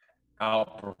completely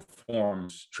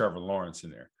outperforms Trevor Lawrence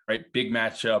in there, right? Big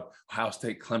matchup, Ohio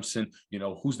State, Clemson,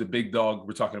 who's the big dog?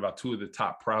 We're talking about 2 of the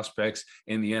top prospects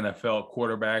in the NFL,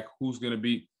 quarterback, who's going to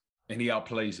be, and he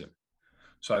outplays him.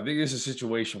 So I think it's a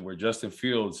situation where Justin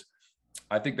Fields,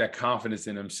 I think that confidence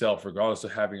in himself, regardless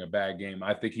of having a bad game,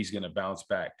 I think he's going to bounce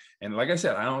back. And like I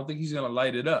said, I don't think he's going to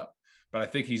light it up, but I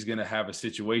think he's going to have a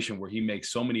situation where he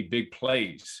makes so many big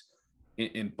plays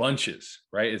in bunches,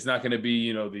 right? It's not going to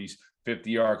be, these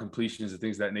 50-yard completions and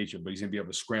things of that nature, but he's going to be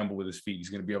able to scramble with his feet. He's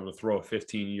going to be able to throw a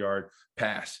 15-yard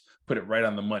pass, put it right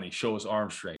on the money, show his arm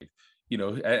strength.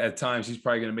 At times he's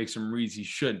probably going to make some reads he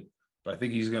shouldn't. But I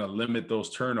think he's going to limit those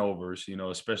turnovers,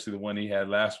 especially the one he had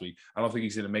last week. I don't think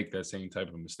he's going to make that same type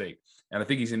of mistake. And I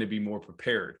think he's going to be more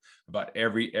prepared about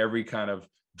every kind of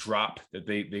drop that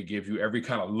they give you, every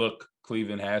kind of look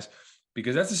Cleveland has,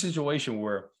 because that's a situation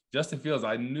where Justin Fields,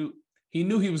 he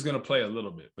knew he was going to play a little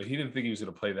bit, but he didn't think he was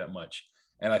going to play that much.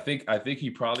 And I think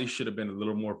he probably should have been a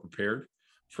little more prepared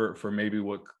for maybe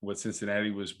what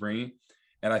Cincinnati was bringing.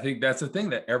 And I think that's the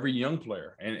thing that every young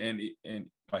player and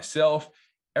myself,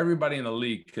 everybody in the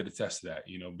league could attest to that.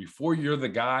 Before you're the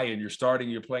guy and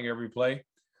you're playing every play,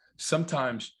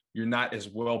 sometimes you're not as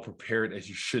well prepared as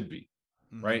you should be,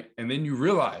 right? And then you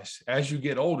realize as you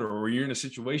get older or you're in a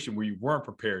situation where you weren't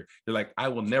prepared, you're like, I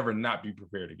will never not be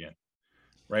prepared again,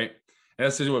 right? And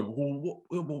that's the situation.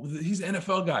 Well, he's an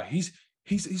NFL guy.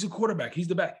 He's a quarterback. He's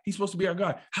the back. He's supposed to be our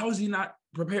guy. How is he not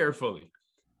prepared fully?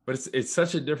 But it's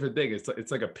such a different thing.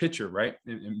 It's like a pitcher, right?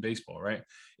 In baseball, right?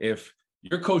 If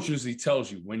your coach usually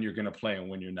tells you when you're going to play and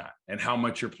when you're not, and how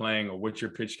much you're playing or what's your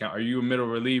pitch count. Are you a middle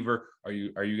reliever? Are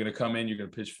you going to come in? You're going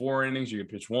to pitch 4 innings. You're going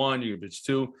to pitch 1. You're going to pitch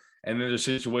 2. And then there's a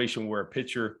situation where a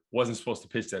pitcher wasn't supposed to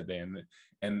pitch that day,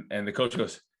 and the coach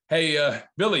goes, "Hey,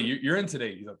 Billy, you're in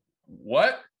today." He's like,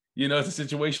 "What?" It's a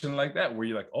situation like that where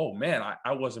you're like, "Oh man,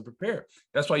 I wasn't prepared."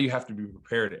 That's why you have to be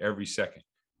prepared every second,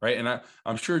 right? And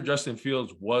I'm sure Justin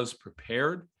Fields was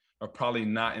prepared, or probably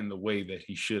not in the way that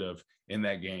he should have in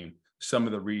that game. Some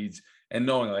of the reads, and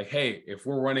knowing like, hey, if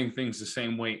we're running things the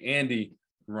same way Andy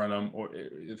run them, or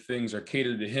if things are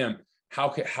catered to him, how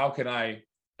can I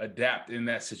adapt in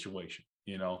that situation?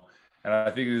 And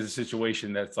I think it's a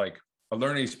situation that's like a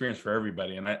learning experience for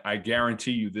everybody. And I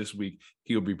guarantee you this week,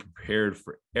 he'll be prepared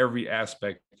for every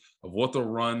aspect of what they'll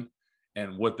run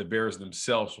and what the Bears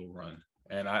themselves will run.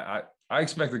 And I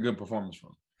expect a good performance from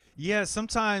him. Yeah,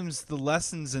 sometimes the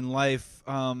lessons in life,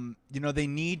 they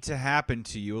need to happen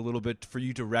to you a little bit for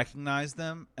you to recognize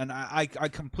them. And I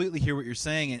completely hear what you're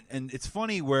saying. And it's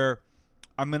funny where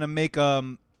I'm gonna make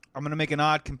an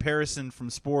odd comparison from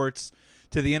sports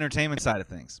to the entertainment side of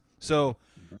things. So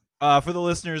for the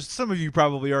listeners, some of you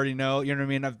probably already know, you know what I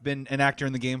mean? I've been an actor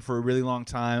in the game for a really long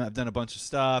time. I've done a bunch of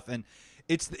stuff, and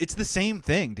it's the same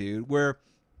thing, dude, where,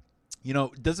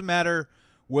 it doesn't matter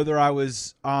whether I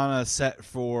was on a set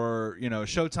for,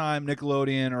 Showtime,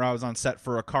 Nickelodeon, or I was on set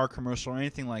for a car commercial or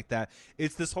anything like that.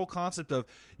 It's this whole concept of,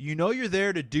 you're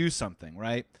there to do something,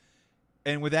 right?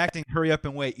 And with acting, hurry up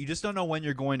and wait. You just don't know when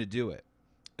you're going to do it.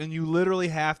 And you literally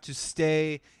have to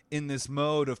stay in this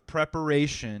mode of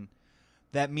preparation.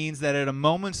 That means that at a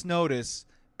moment's notice,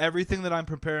 everything that I'm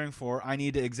preparing for, I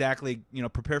need to exactly,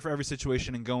 prepare for every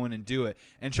situation and go in and do it.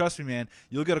 And trust me, man,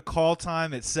 you'll get a call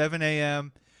time at 7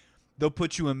 a.m., they'll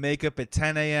put you in makeup at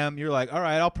 10 a.m. You're like, all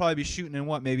right, I'll probably be shooting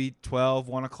in maybe 12,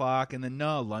 1 o'clock. And then,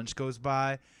 no, lunch goes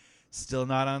by. Still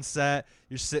not on set.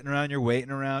 You're sitting around. You're waiting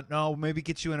around. No, maybe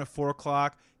get you in at 4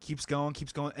 o'clock. Keeps going.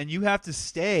 And you have to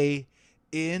stay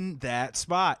in that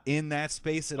spot, in that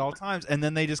space at all times. And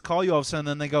then they just call you all of a sudden. And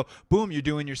then they go, boom, you're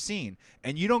doing your scene.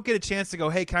 And you don't get a chance to go,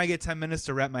 hey, can I get 10 minutes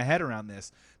to wrap my head around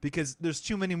this? Because there's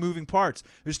too many moving parts.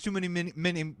 There's too many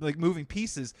moving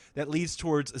pieces that leads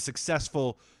towards a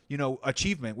successful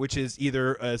achievement, which is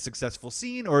either a successful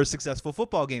scene or a successful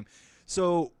football game.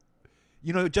 So,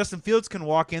 Justin Fields can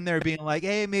walk in there being like,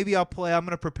 hey, maybe I'll play. I'm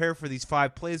going to prepare for these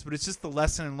 5 plays, but it's just the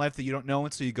lesson in life that you don't know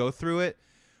until you go through it.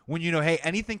 When hey,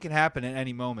 anything can happen at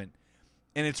any moment.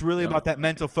 And it's really about that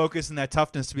mental focus and that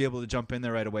toughness to be able to jump in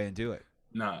there right away and do it.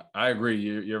 Nah, I agree.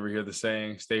 You ever hear the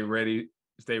saying, stay ready,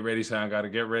 so I got to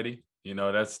get ready?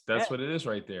 That's what it is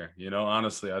right there.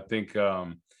 Honestly, I think,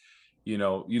 you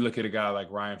look at a guy like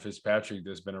Ryan Fitzpatrick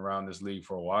that's been around this league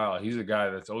for a while. He's a guy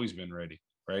that's always been ready,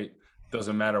 right?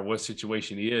 Doesn't matter what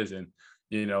situation he is in.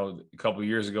 A couple of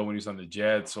years ago when he was on the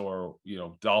Jets or,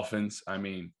 Dolphins, I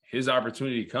mean, his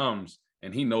opportunity comes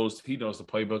and he knows the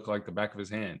playbook like the back of his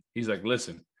hand. He's like,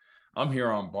 listen, I'm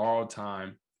here on borrowed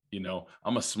time.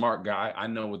 I'm a smart guy. I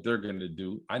know what they're going to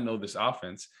do. I know this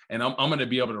offense, and I'm going to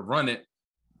be able to run it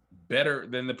better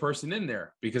than the person in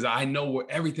there because I know where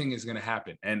everything is going to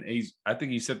happen. And I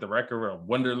think he set the record with a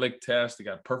Wonderlic test. He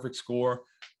got a perfect score.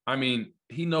 I mean,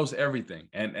 he knows everything.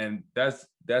 And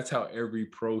that's how every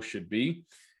pro should be.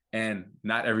 And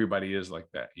not everybody is like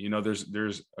that.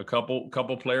 There's a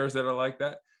couple players that are like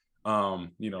that.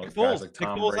 Guys like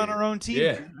Tom Brady on our own team.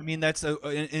 Yeah. I mean, that's an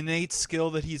innate skill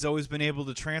that he's always been able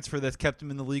to transfer that's kept him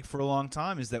in the league for a long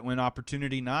time, is that when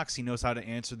opportunity knocks, he knows how to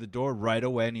answer the door right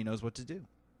away and he knows what to do.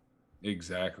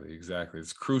 Exactly.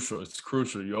 It's crucial.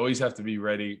 You always have to be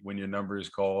ready when your number is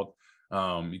called.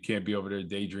 You can't be over there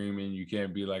daydreaming. You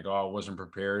can't be like, oh, I wasn't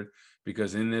prepared,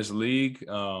 because in this league, if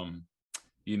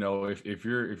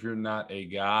you're not a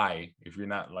guy, if you're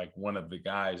not like one of the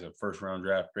guys, a first round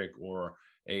draft pick or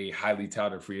a highly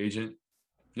touted free agent,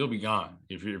 you'll be gone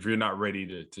if you're not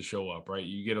ready to show up, right?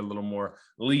 You get a little more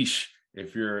leash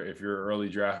if you're an early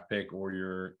draft pick or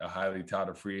you're a highly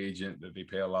touted free agent that they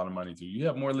pay a lot of money to. You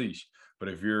have more leash. But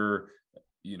if you're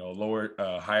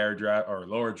higher draft or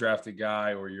lower drafted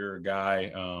guy, or you're a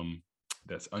guy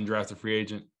that's undrafted free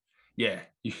agent,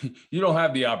 you don't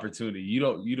have the opportunity.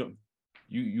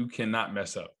 You cannot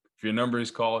mess up. If your number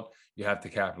is called, you have to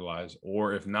capitalize,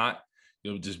 or if not,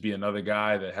 you'll just be another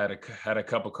guy that had a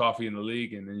cup of coffee in the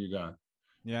league, and then you're gone.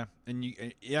 Yeah, and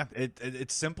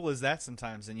it's simple as that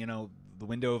sometimes. And the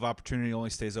window of opportunity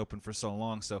only stays open for so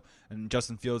long. So, and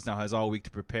Justin Fields now has all week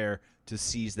to prepare to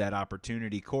seize that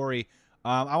opportunity. Corey,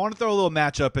 I want to throw a little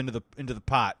matchup into the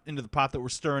pot that we're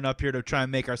stirring up here to try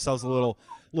and make ourselves a little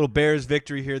Bears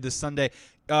victory here this Sunday.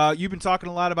 You've been talking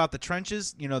a lot about the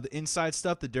trenches, the inside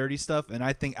stuff, the dirty stuff, and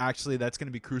I think actually that's going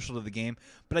to be crucial to the game.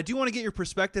 But I do want to get your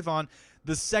perspective on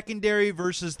the secondary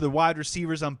versus the wide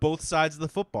receivers on both sides of the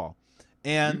football.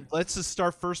 And let's just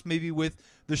start first maybe with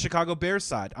the Chicago Bears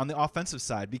side, on the offensive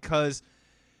side, because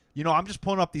I'm just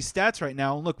pulling up these stats right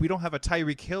now, and look, we don't have a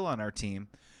Tyreek Hill on our team.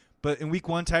 But in week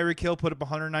 1, Tyreek Hill put up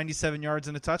 197 yards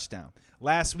and a touchdown.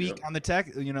 Last week on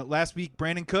the last week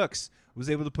Brandon Cooks was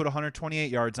able to put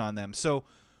 128 yards on them. So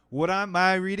what am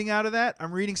I reading out of that?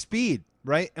 I'm reading speed,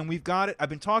 right? And we've got it. I've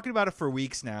been talking about it for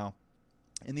weeks now.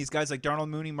 And these guys like Darnell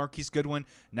Mooney, Marquise Goodwin,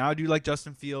 now I do like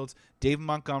Justin Fields, David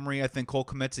Montgomery. I think Cole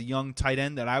Kmet's a young tight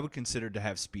end that I would consider to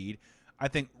have speed. I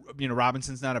think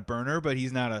Robinson's not a burner, but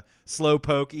he's not a slow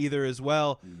poke either as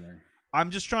well. Mm-hmm. I'm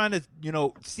just trying to,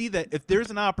 see that if there's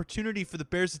an opportunity for the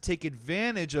Bears to take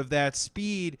advantage of that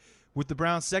speed with the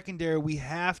Browns secondary, we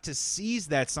have to seize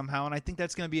that somehow, and I think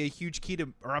that's going to be a huge key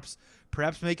to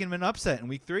perhaps making them an upset in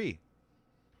week 3.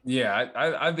 Yeah,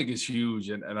 I think it's huge,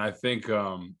 and I think,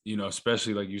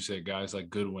 especially like you said, guys like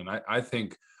Goodwin, I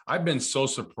think I've been so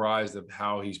surprised of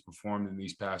how he's performed in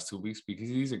these past 2 weeks because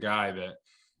he's a guy that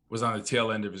was on the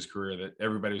tail end of his career that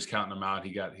everybody was counting him out.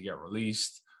 He got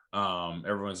released.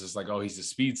 Everyone's just like, oh, he's a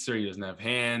speedster. He doesn't have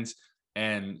hands.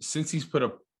 And since he's put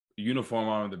a uniform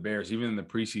on with the Bears, even in the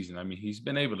preseason, I mean, he's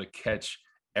been able to catch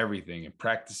everything in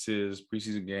practices,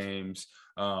 preseason games,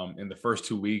 in the first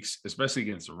 2 weeks, especially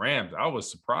against the Rams. I was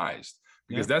surprised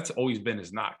because that's always been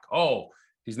his knock. Oh,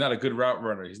 he's not a good route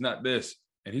runner. He's not this.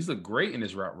 And he's looked great in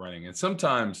his route running. And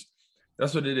sometimes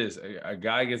that's what it is. A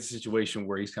guy gets a situation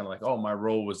where he's kind of like, oh, my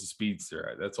role was a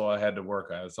speedster. That's all I had to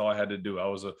work on. That's all I had to do. I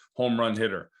was a home run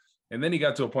hitter. And then he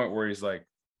got to a point where he's like,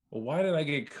 well, why did I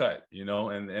get cut?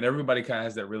 And everybody kind of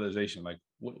has that realization, like,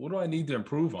 what do I need to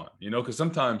improve on? Because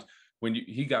sometimes when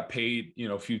he got paid,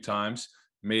 a few times,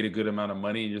 made a good amount of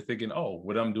money, and you're thinking, oh,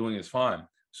 what I'm doing is fine.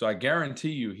 So I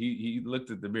guarantee you, he looked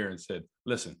at the mirror and said,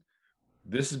 listen,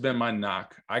 this has been my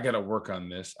knock. I got to work on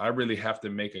this. I really have to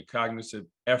make a cognitive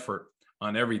effort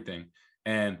on everything.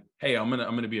 And hey, I'm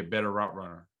gonna be a better route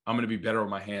runner. I'm gonna be better with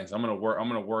my hands. I'm gonna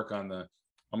work on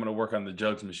the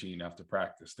jugs machine after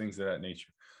practice, things of that nature.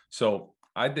 So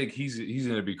I think he's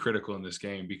going to be critical in this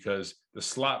game because the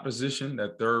slot position,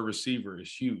 that third receiver,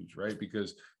 is huge, right?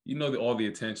 Because all the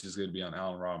attention is going to be on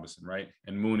Allen Robinson, right?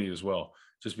 And Mooney as well,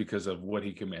 just because of what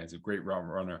he commands, a great route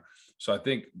runner. So I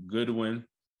think Goodwin,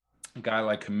 a guy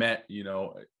like Kmet,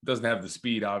 doesn't have the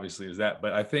speed, obviously, as that.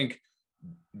 But I think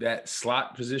that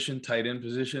slot position, tight end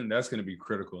position, that's going to be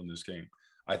critical in this game.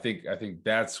 I think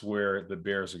that's where the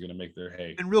Bears are going to make their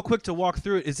hay. And real quick to walk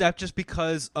through it, is that just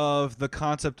because of the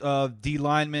concept of D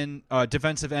linemen,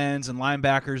 defensive ends, and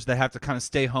linebackers that have to kind of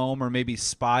stay home or maybe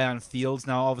spy on fields?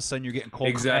 Now all of a sudden you're getting Cole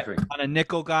exactly on a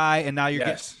nickel guy, and now you're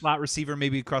getting slot receiver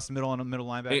maybe across the middle on a middle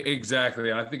linebacker.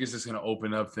 Exactly. I think it's just going to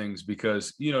open up things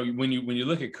because when you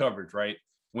look at coverage, right?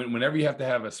 Whenever you have to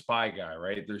have a spy guy,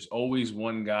 right? There's always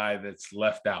one guy that's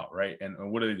left out, right?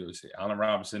 And what do they do? They say Allen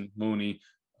Robinson, Mooney.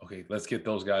 Okay, let's get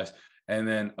those guys. And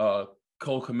then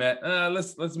Cole Kmet,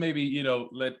 let's maybe,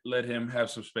 let him have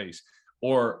some space.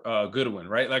 Or Goodwin,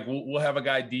 right? Like we'll have a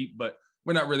guy deep, but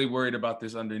we're not really worried about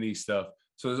this underneath stuff.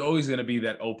 So there's always going to be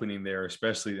that opening there,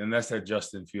 especially, and that's that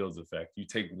Justin Fields effect. You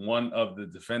take one of the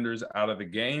defenders out of the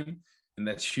game, and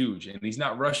that's huge. And he's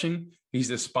not rushing, he's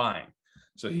just spying.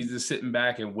 So he's just sitting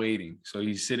back and waiting. So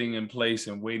he's sitting in place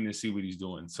and waiting to see what he's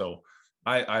doing. So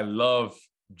I love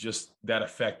just that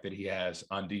effect that he has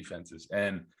on defenses.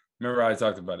 And remember, I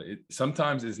talked about it.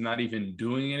 Sometimes it's not even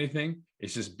doing anything.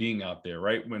 It's just being out there,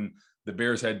 right? When the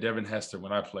Bears had Devin Hester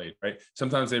when I played, right?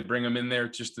 Sometimes they bring him in there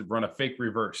just to run a fake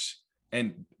reverse.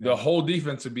 And the whole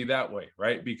defense would be that way,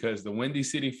 right? Because the Windy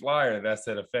City Flyer, that's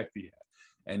that effect he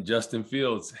had. And Justin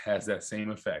Fields has that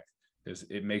same effect because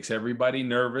it makes everybody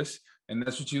nervous. And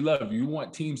that's what you love. You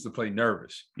want teams to play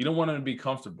nervous. You don't want them to be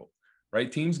comfortable. Right?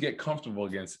 Teams get comfortable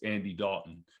against Andy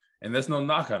Dalton, and that's no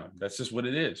knock on him. That's just what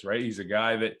it is, right? He's a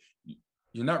guy that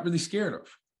you're not really scared of.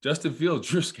 Justin Fields,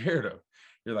 you're scared of.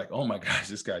 You're like, oh my gosh,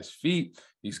 this guy's feet.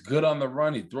 He's good on the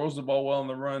run. He throws the ball well on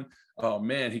the run. Oh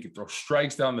man, he can throw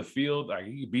strikes down the field. Like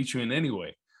he can beat you in any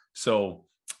way. So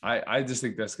I just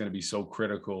think that's going to be so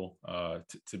critical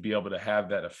to be able to have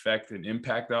that effect and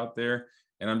impact out there.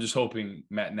 And I'm just hoping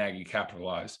Matt Nagy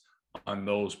capitalize on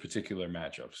those particular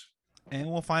matchups.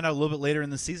 And we'll find out a little bit later in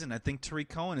the season. I think Tariq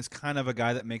Cohen is kind of a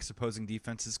guy that makes opposing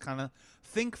defenses kind of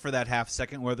think for that half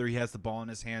second whether he has the ball in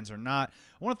his hands or not.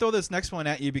 I want to throw this next one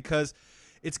at you because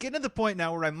it's getting to the point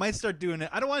now where I might start doing it.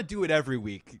 I don't want to do it every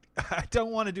week. I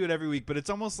don't want to do it every week, but it's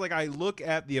almost like I look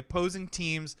at the opposing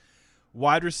team's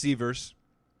wide receivers,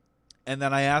 and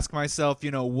then I ask myself,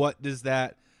 how does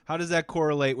that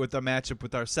correlate with our matchup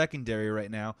with our secondary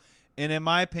right now? And in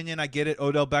my opinion, I get it.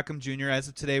 Odell Beckham Jr., as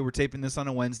of today, we're taping this on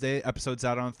a Wednesday. Episode's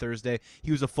out on Thursday.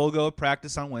 He was a full go of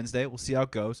practice on Wednesday. We'll see how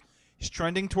it goes. He's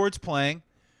trending towards playing.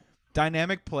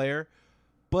 Dynamic player.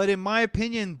 But in my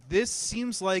opinion, this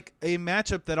seems like a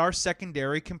matchup that our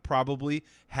secondary can probably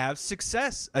have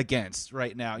success against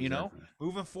right now.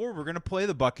 Moving forward, we're going to play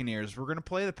the Buccaneers. We're going to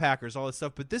play the Packers, all this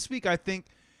stuff. But this week, I think,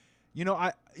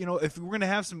 if we're going to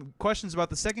have some questions about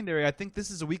the secondary, I think this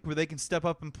is a week where they can step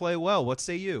up and play well. What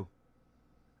say you?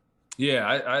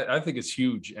 Yeah, I think it's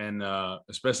huge. And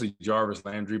especially Jarvis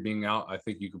Landry being out, I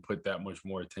think you can put that much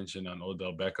more attention on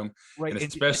Odell Beckham. Right. And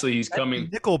especially he's coming.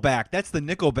 Nickelback. That's the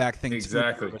Nickelback thing.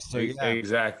 Exactly. So, yeah.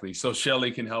 Exactly. So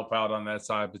Shelley can help out on that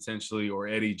side potentially, or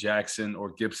Eddie Jackson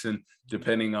or Gibson,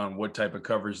 depending on what type of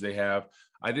coverage they have.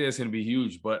 I think it's going to be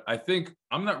huge. But I think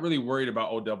I'm not really worried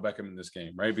about Odell Beckham in this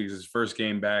game, right? Because his first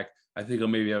game back, I think he'll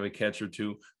maybe have a catch or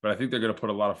two. But I think they're going to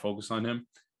put a lot of focus on him.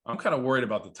 I'm kind of worried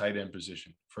about the tight end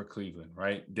position for Cleveland,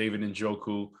 right? David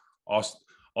Njoku,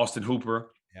 Austin Hooper.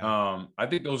 Yeah. I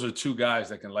think those are two guys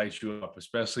that can light you up,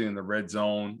 especially in the red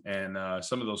zone and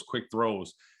some of those quick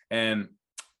throws. And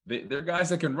they're guys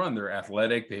that can run. They're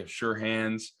athletic. They have sure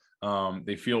hands.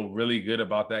 They feel really good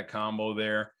about that combo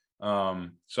there.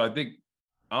 So I think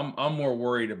I'm more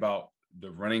worried about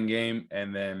the running game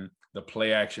and then the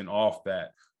play action off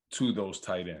that to those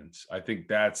tight ends. I think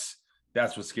that's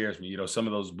what scares me. Some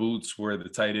of those boots where the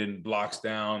tight end blocks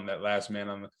down that last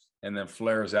man and then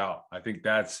flares out. I think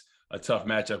that's a tough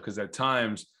matchup because at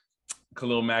times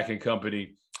Khalil Mack and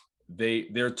company,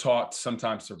 they're taught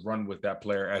sometimes to run with that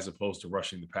player as opposed to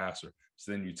rushing the passer.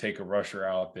 So then you take a rusher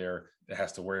out there that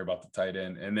has to worry about the tight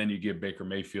end, and then you give Baker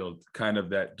Mayfield kind of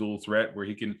that dual threat where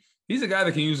he's a guy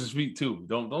that can use his feet too.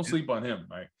 Don't sleep on him,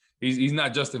 right? He's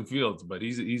not Justin Fields, but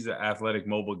he's an athletic,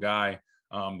 mobile guy.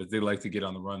 That they like to get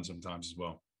on the run sometimes as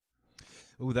well.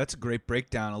 Ooh, that's a great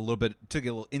breakdown. A little bit, took a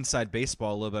little inside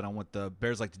baseball a little bit on what the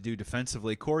Bears like to do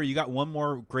defensively. Corey, you got one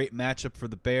more great matchup for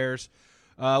the Bears.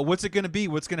 What's it going to be?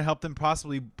 What's going to help them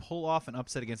possibly pull off an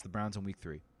upset against the Browns in Week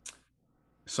 3?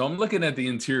 So I'm looking at the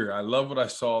interior. I love what I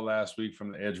saw last week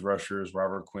from the edge rushers,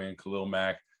 Robert Quinn, Khalil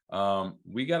Mack.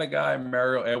 We got a guy,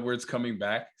 Mario Edwards, coming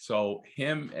back. So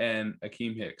him and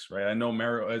Akeem Hicks, right? I know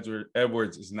Mario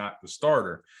Edwards is not the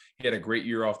starter. He had a great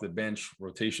year off the bench,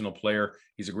 rotational player.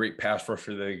 He's a great pass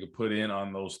rusher that he could put in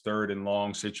on those third and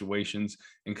long situations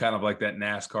and kind of like that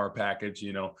NASCAR package,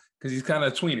 because he's kind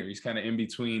of a tweener. He's kind of in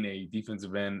between a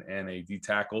defensive end and a D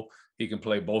tackle. He can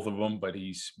play both of them, but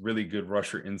he's really good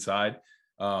rusher inside.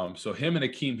 So him and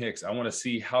Akeem Hicks, I want to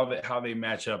see how they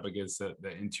match up against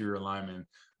the interior lineman.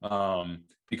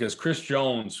 Because Chris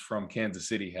Jones from Kansas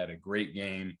City had a great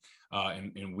game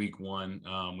in Week 1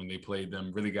 when they played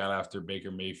them. Really got after Baker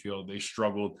Mayfield. They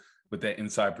struggled with that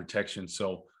inside protection.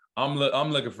 So I'm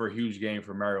looking for a huge game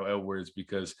for Mario Edwards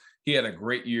because he had a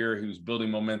great year. He was building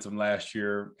momentum last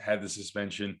year, had the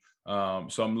suspension.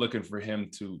 So I'm looking for him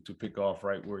to pick off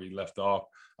right where he left off.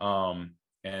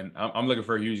 And I'm looking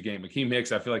for a huge game. Akeem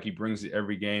Hicks, I feel like he brings it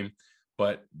every game.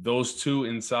 But those two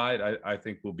inside, I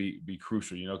think will be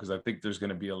crucial, because I think there's going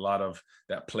to be a lot of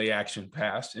that play action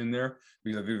pass in there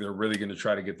because I think they're really going to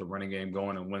try to get the running game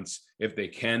going. And if they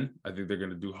can, I think they're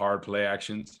going to do hard play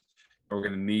actions. We're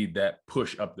going to need that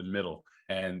push up the middle.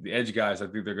 And the edge guys, I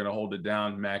think they're going to hold it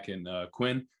down, Mack and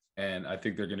Quinn. And I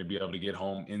think they're going to be able to get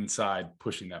home inside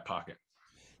pushing that pocket.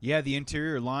 Yeah, the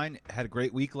interior line had a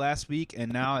great week last week,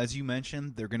 and now, as you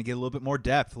mentioned, they're going to get a little bit more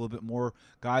depth, a little bit more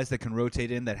guys that can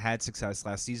rotate in that had success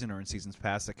last season or in seasons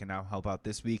past that can now help out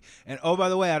this week. And, oh, by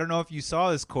the way, I don't know if you saw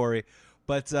this, Corey,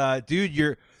 but, dude,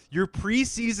 your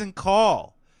preseason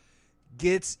call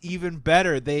gets even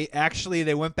better. They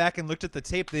went back and looked at the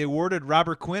tape. They awarded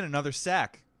Robert Quinn another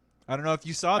sack. I don't know if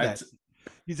you saw that.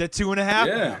 He's at 2.5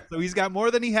 now, so he's got more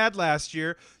than he had last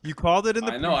year. You called it in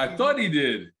the. I know. I thought he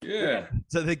did. Yeah.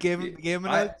 So they gave him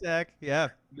another sack. Yeah.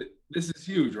 This is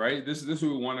huge, right? This is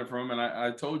who we wanted from him, and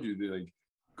I told you, like,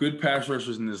 good pass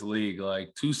rushers in this league,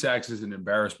 like 2 sacks is an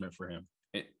embarrassment for him.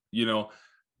 It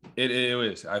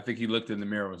is. I think he looked in the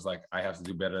mirror and was like, I have to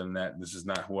do better than that. This is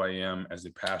not who I am as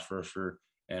a pass rusher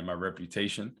and my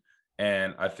reputation.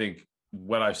 And I think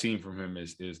what I've seen from him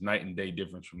is night and day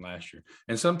difference from last year.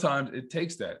 And sometimes it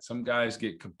takes that. Some guys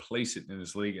get complacent in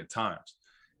this league at times.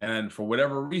 And for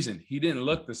whatever reason, he didn't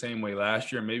look the same way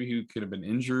last year. Maybe he could have been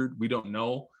injured. We don't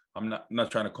know. I'm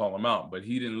not trying to call him out, but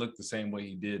he didn't look the same way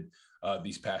he did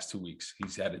these past 2 weeks.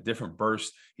 He's had a different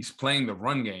burst. He's playing the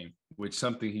run game, which is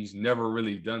something he's never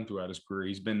really done throughout his career.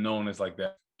 He's been known as like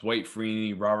that Dwight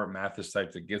Freeney, Robert Mathis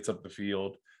type that gets up the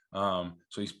field. So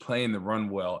he's playing the run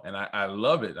well, and I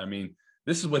love it. I mean,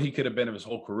 this is what he could have been of his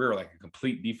whole career, like a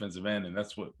complete defensive end, and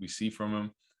that's what we see from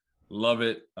him. Love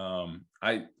it.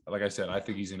 Like I said, I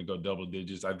think he's going to go double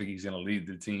digits. I think he's going to lead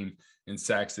the team in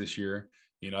sacks this year.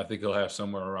 I think he'll have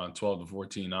somewhere around 12 to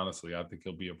 14, honestly. I think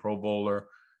he'll be a Pro Bowler.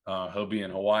 He'll be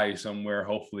in Hawaii somewhere.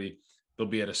 Hopefully, they'll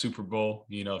be at a Super Bowl.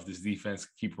 If this defense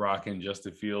keep rocking,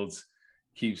 Justin Fields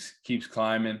keeps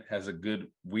climbing, has a good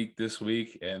week this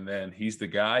week, and then he's the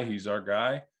guy. He's our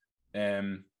guy,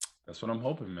 and that's what I'm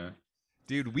hoping, man.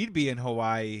 Dude, we'd be in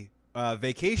Hawaii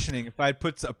vacationing if I'd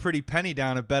put a pretty penny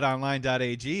down at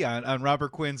betonline.ag on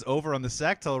Robert Quinn's over on the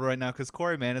sack total right now, because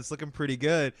Corey, man, it's looking pretty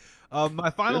good. My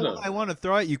final one I want to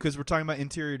throw at you, because we're talking about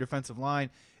interior defensive line,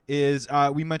 is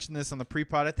we mentioned this on the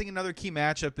pre-pod. I think another key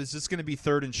matchup is just going to be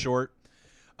third and short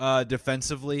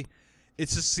defensively. It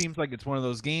just seems like it's one of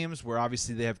those games where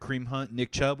obviously they have Kareem Hunt,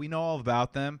 Nick Chubb. We know all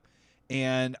about them.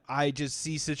 And I just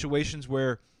see situations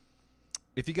where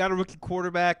if you got a rookie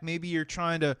quarterback, maybe you're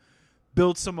trying to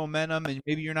build some momentum and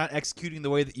maybe you're not executing the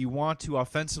way that you want to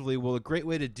offensively. Well, a great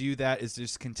way to do that is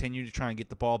just continue to try and get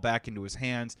the ball back into his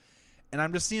hands. And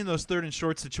I'm just seeing those third and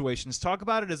short situations. Talk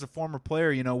about it as a former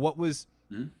player. What was,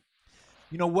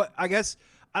 I guess,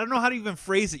 I don't know how to even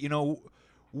phrase it.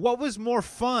 What was more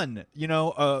fun,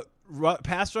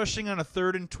 pass rushing on a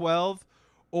 3rd and 12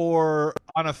 or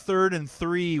on a 3rd and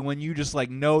 3 when you just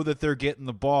know that they're getting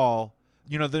the ball,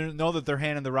 they know that they're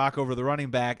handing the rock over the running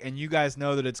back, and you guys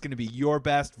know that it's going to be your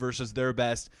best versus their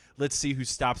best. Let's see who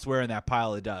stops wearing that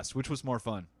pile of dust. Which was more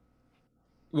fun?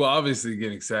 Well, obviously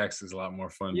getting sacks is a lot more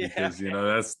fun because,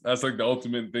 that's like the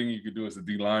ultimate thing you could do as a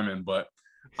D lineman. But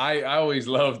I always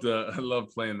love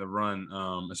playing the run,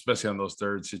 especially on those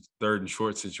third and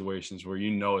short situations where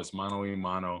it's mano a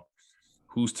mano,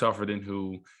 who's tougher than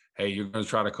who. Hey, you're going to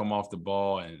try to come off the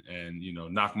ball and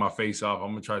knock my face off.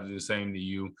 I'm going to try to do the same to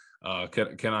you.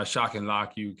 Can I shock and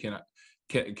lock you?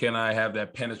 Can I have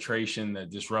that penetration that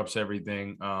disrupts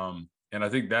everything? And I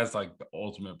think that's like the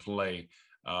ultimate play,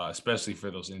 especially for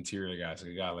those interior guys.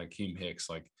 Like a guy like Keem Hicks,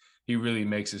 he really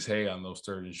makes his hay on those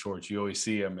third and shorts. You always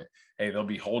see him. Hey, they'll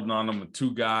be holding on him with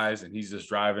 2 guys, and he's just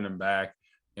driving them back.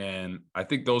 And I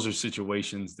think those are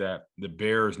situations that the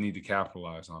Bears need to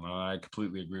capitalize on. I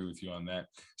completely agree with you on that,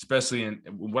 especially in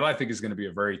what I think is going to be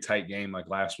a very tight game like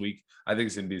last week. I think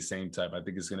it's going to be the same type. I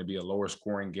think it's going to be a lower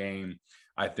scoring game.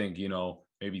 I think,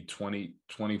 maybe 20,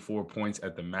 24 points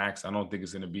at the max. I don't think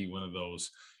it's going to be one of those,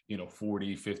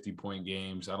 40, 50-point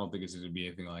games. I don't think it's going to be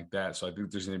anything like that. So I think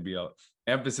there's going to be an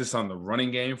emphasis on the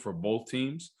running game for both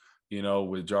teams.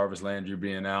 With Jarvis Landry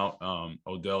being out,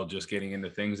 Odell just getting into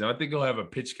things. And I think he'll have a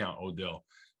pitch count, Odell,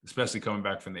 especially coming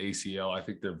back from the ACL. I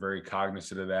think they're very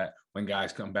cognizant of that when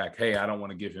guys come back. Hey, I don't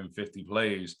want to give him 50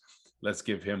 plays. Let's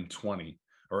give him 20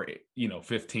 or,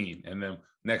 15. And then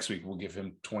next week we'll give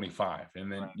him 25. And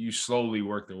then you slowly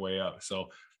work their way up. So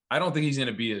I don't think he's going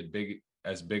to be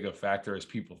as big a factor as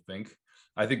people think.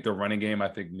 I think the running game, I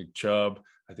think Nick Chubb,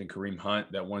 I think Kareem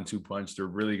Hunt, that 1-2 punch, they're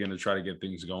really going to try to get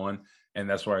things going. And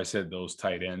that's why I said those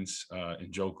tight ends,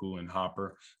 Njoku and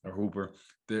Hooper,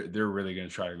 they're really going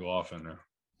to try to go off in there.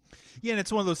 Yeah, and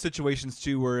it's one of those situations,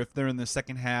 too, where if they're in the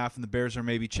second half and the Bears are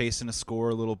maybe chasing a score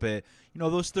a little bit,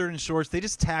 those third and shorts, they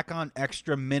just tack on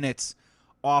extra minutes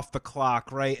off the clock,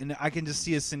 right? And I can just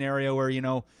see a scenario where,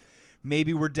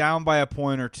 maybe we're down by a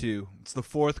point or two. It's the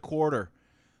 4th quarter.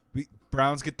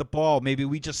 Browns get the ball. Maybe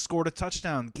we just scored a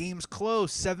touchdown. Game's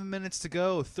close. 7 minutes to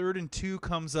go. 3rd and 2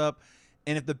 comes up.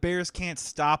 And if the Bears can't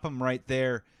stop them right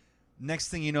there, next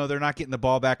thing you know, they're not getting the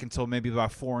ball back until maybe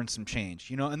about 4 and some change.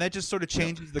 And that just sort of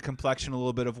changes the complexion a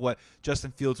little bit of what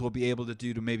Justin Fields will be able to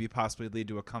do to maybe possibly lead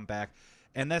to a comeback.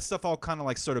 And that stuff all kind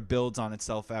of sort of builds on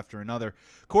itself after another.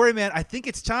 Corey, man, I think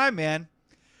it's time, man.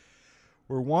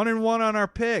 We're 1-1 on our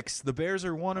picks. The Bears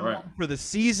are 1-1 for the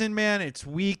season, man. It's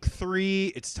week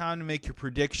 3. It's time to make your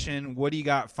prediction. What do you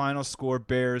got? Final score: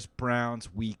 Bears,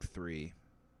 Browns, week 3.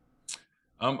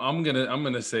 I'm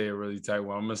gonna say a really tight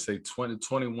one. I'm gonna say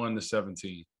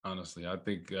 21-17. Honestly, I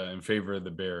think in favor of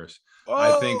the Bears. Oh!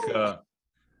 I think,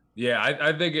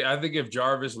 I think if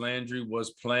Jarvis Landry was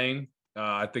playing,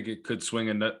 I think it could swing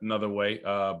another way.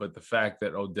 But the fact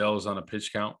that Odell is on a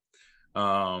pitch count,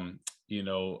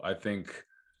 I think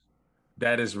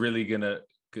that is really gonna,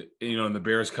 and the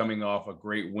Bears coming off a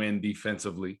great win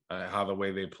defensively, how the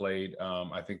way they played.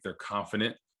 I think they're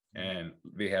confident. And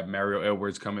they have Mario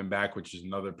Edwards coming back, which is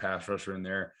another pass rusher in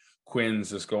there.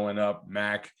 Quinn's just going up.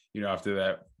 Mack, after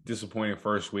that disappointing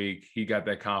first week. He got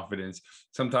that confidence.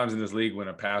 Sometimes in this league, when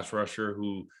a pass rusher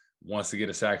who wants to get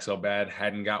a sack so bad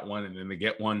hadn't got one, and then they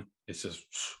get one, it's just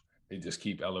they just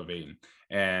keep elevating.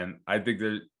 And I think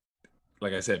that,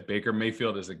 like I said, Baker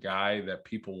Mayfield is a guy that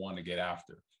people want to get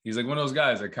after. He's like one of those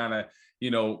guys that kind of,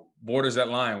 borders that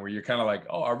line where you're kind of like,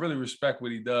 oh, I really respect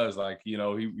what he does. Like, he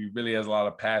really has a lot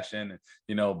of passion,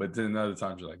 and, but then other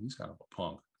times you're like, he's kind of a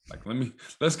punk. Like,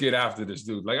 let's get after this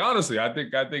dude. Like, honestly, I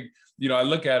think, I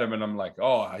look at him and I'm like,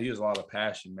 oh, he has a lot of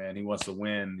passion, man. He wants to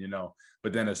win,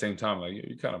 but then at the same time, like,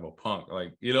 you're kind of a punk.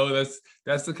 Like,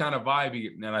 that's the kind of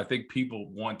vibe. And I think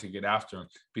people want to get after him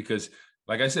because,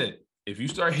 like I said, if you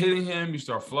start hitting him, you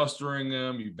start flustering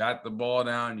him, you bat the ball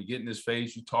down, you get in his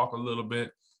face, you talk a little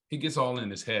bit, he gets all in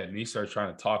his head and he starts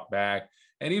trying to talk back.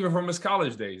 And even from his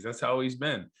college days, that's how he's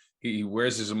been. He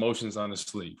wears his emotions on his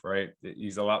sleeve, right?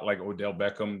 He's a lot like Odell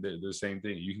Beckham. They're the same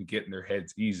thing. You can get in their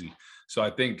heads easy. So I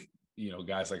think,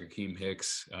 guys like Akeem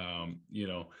Hicks,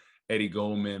 Eddie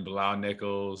Goldman, Bilal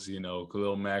Nichols,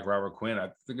 Khalil Mack, Robert Quinn, I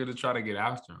think they're going to try to get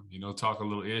after him, talk a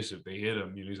little ish. If they hit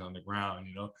him, he's on the ground,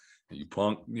 you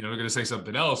punk, they're going to say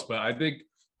something else. But I think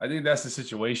that's the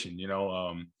situation,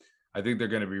 I think they're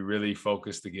going to be really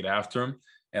focused to get after him.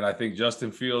 And I think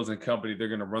Justin Fields and company, they're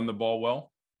going to run the ball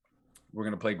well. We're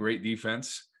going to play great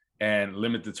defense and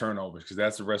limit the turnovers because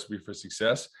that's the recipe for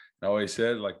success. And I always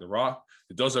said, like The Rock,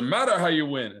 it doesn't matter how you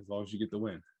win as long as you get the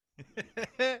win.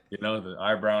 The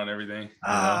eyebrow and everything.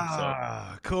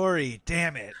 Corey,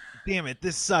 damn it.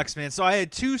 This sucks, man. So I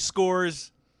had two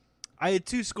scores.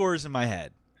 In my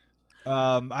head.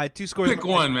 I had two scores. Pick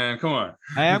one, man. Come on.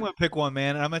 I am going to pick one,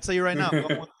 man. And I'm going to tell you right now,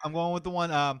 I'm going with the one.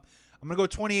 I'm going to go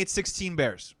 28-16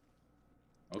 Bears.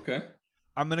 Okay.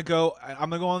 I'm gonna go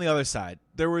on the other side.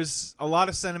 There was a lot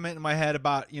of sentiment in my head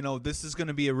about, this is going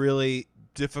to be a really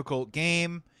difficult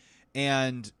game,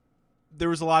 and there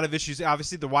was a lot of issues.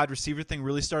 Obviously, the wide receiver thing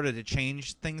really started to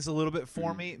change things a little bit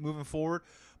for me moving forward.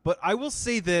 But I will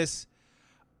say this.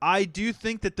 I do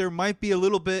think that there might be a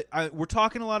little bit we're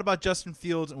talking a lot about Justin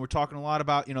Fields, and we're talking a lot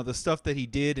about, the stuff that he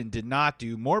did and did not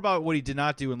do, more about what he did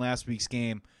not do in last week's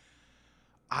game.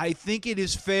 I think it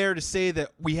is fair to say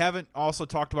that we haven't also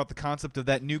talked about the concept of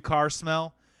that new car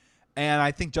smell, and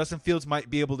I think Justin Fields might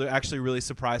be able to actually really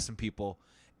surprise some people.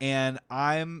 And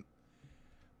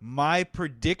my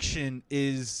prediction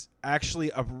is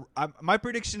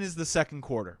the second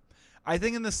quarter. I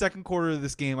think in the second quarter of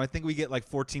this game, I think we get like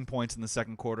 14 points in the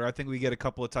second quarter. I think we get a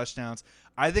couple of touchdowns.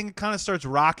 I think it kind of starts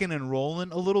rocking and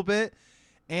rolling a little bit.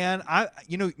 And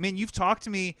you've talked to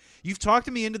me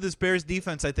into this Bears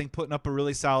defense, I think, putting up a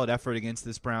really solid effort against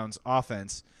this Browns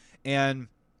offense. And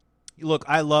look,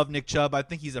 I love Nick Chubb. I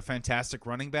think he's a fantastic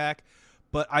running back,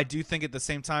 but I do think at the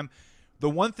same time, the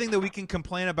one thing that we can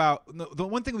complain about, the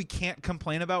one thing we can't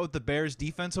complain about with the Bears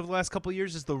defense over the last couple of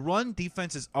years is the run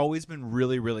defense has always been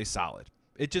really, really solid.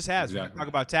 It just has. Exactly. We talk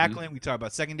about tackling, we talk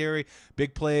about secondary,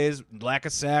 big plays, lack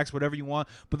of sacks, whatever you want.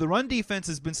 But the run defense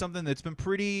has been something that's been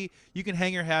pretty – you can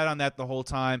hang your hat on that the whole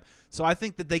time. So I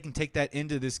think that they can take that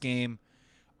into this game.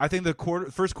 I think the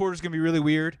first quarter is going to be really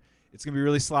weird. It's going to be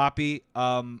really sloppy.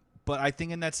 But I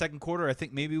think in that second quarter, I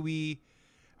think maybe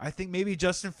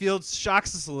Justin Fields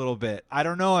shocks us a little bit. I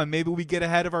don't know. And maybe we get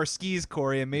ahead of our skis,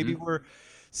 Corey, and maybe we're –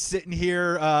 sitting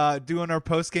here doing our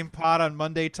post-game pod on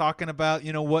Monday talking about,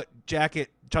 what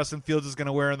jacket Justin Fields is going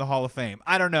to wear in the Hall of Fame.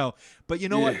 I don't know. But you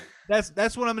know what?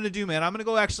 That's what I'm going to do, man. I'm going to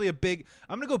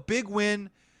go big win,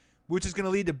 which is going to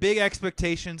lead to big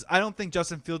expectations. I don't think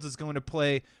Justin Fields is going to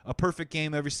play a perfect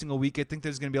game every single week. I think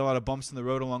there's going to be a lot of bumps in the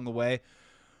road along the way.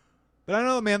 But I don't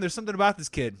know, man. There's something about this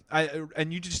kid.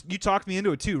 And you talked me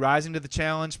into it too, rising to the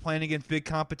challenge, playing against big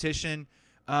competition.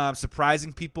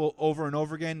 Surprising people over and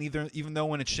over again, even though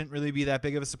when it shouldn't really be that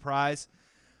big of a surprise.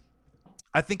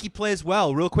 I think he plays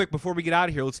well. Real quick, before we get out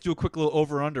of here, let's do a quick little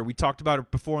over-under. We talked about it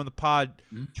before in the pod.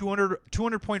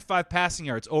 200.5 passing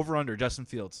yards, over-under, Justin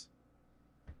Fields.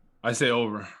 I say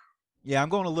over. Yeah, I'm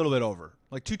going a little bit over,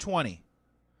 like 220.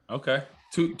 Okay.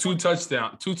 Two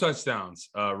touchdowns,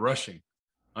 rushing,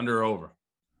 under or over?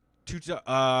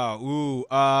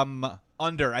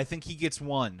 Under. I think he gets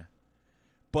one.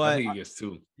 But I think he gets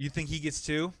two. You think he gets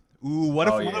two? Ooh, what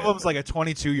if one of them's like a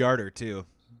 22-yarder too?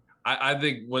 I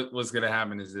think what's going to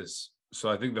happen is this. So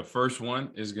I think the first one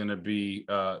is going to be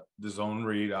the zone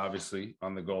read, obviously,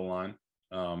 on the goal line,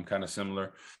 kind of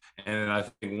similar. And then I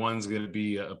think one's going to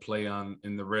be a play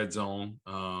in the red zone,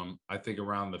 I think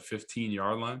around the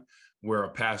 15-yard line, where a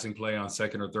passing play on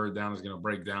second or third down is going to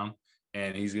break down,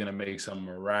 and he's going to make some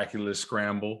miraculous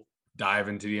scramble, dive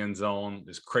into the end zone,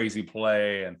 this crazy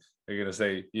play, and they're going to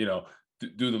say,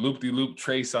 do the loop-de-loop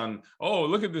trace on, oh,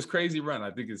 look at this crazy run.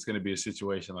 I think it's going to be a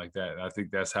situation like that. And I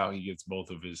think that's how he gets both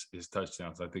of his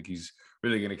touchdowns. I think he's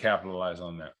really going to capitalize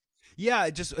on that. Yeah,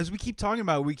 just as we keep talking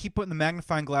about, we keep putting the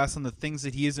magnifying glass on the things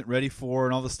that he isn't ready for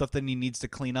and all the stuff that he needs to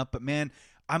clean up. But, man,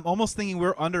 I'm almost thinking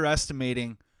we're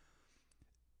underestimating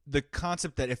the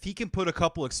concept that if he can put a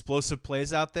couple explosive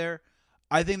plays out there,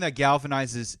 I think that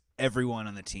galvanizes everyone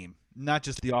on the team. Not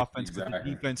just the offense, but the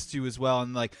defense too as well.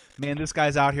 And like, man, this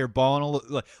guy's out here balling.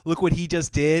 Look what he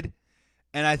just did.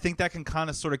 And I think that can kind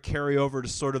of sort of carry over to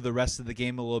sort of the rest of the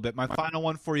game a little bit. My final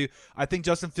one for you, I think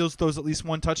Justin Fields throws at least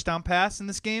one touchdown pass in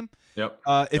this game. Yep.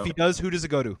 If he does, who does it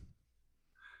go to?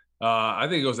 I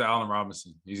think it goes to Allen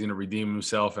Robinson. He's going to redeem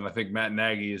himself. And I think Matt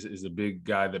Nagy is a big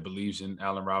guy that believes in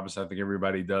Allen Robinson. I think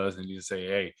everybody does. And you say,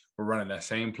 hey, we're running that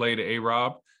same play to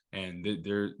A-Rob. And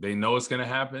they know it's going to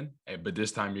happen, but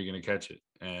this time you're going to catch it.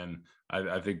 And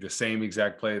I think the same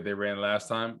exact play that they ran last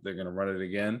time, they're going to run it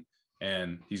again,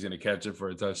 and he's going to catch it for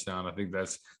a touchdown. I think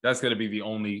that's going to be the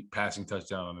only passing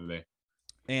touchdown on the day.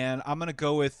 And I'm going to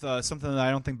go with something that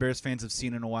I don't think Bears fans have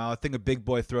seen in a while. I think a big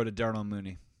boy throw to Darnell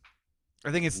Mooney.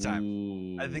 I think it's time.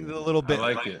 Ooh, I think a little bit.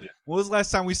 I like it. When was the last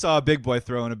time we saw a big boy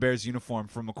throw in a Bears uniform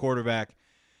from a quarterback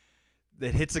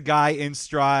that hits a guy in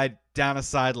stride down a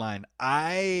sideline?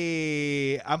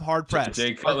 I'm hard pressed.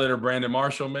 Jay Cutler or Brandon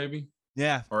Marshall, maybe.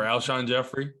 Yeah. Or Alshon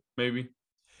Jeffrey, maybe.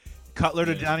 Cutler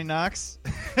to Johnny Knox.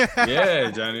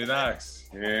 Yeah, Johnny Knox.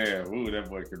 Yeah, ooh, that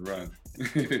boy could run.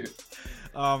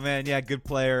 Oh man, yeah, good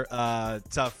player.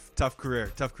 Tough career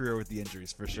with the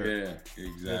injuries for sure. Yeah,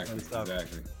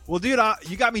 exactly. Well, dude,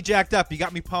 you got me jacked up. You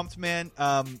got me pumped, man.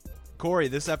 Corey,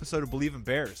 this episode of Believe in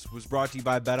Bears was brought to you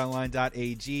by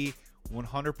BetOnline.ag.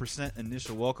 100%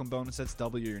 initial welcome bonus. That's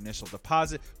double your initial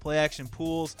deposit. Play action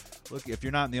pools. Look, if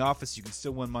you're not in the office, you can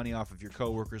still win money off of your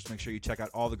coworkers. Make sure you check out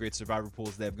all the great survivor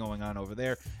pools they have going on over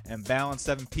there. And Balance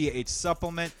 7 PH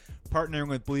Supplement, partnering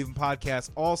with Believe in Podcasts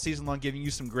all season long, giving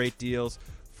you some great deals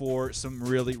for some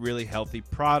really, really healthy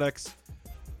products.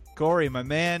 Corey, my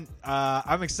man,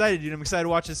 I'm excited, dude. I'm excited to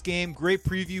watch this game. Great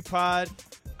preview pod.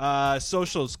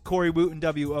 Socials, Corey Wooten,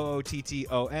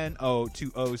 WOOTTON,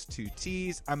 2 O's, 2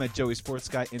 T's. I'm at Joey Sports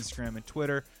Guy, Instagram and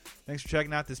Twitter. Thanks for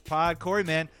checking out this pod. Corey,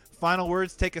 man, final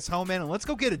words, take us home, man, and let's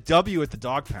go get a W at the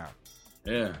Dog Pound.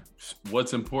 Yeah,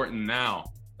 what's important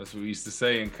now? That's what we used to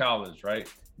say in college, right?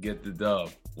 Get the dub.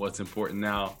 What's important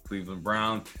now? Cleveland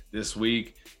Brown this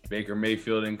week, Baker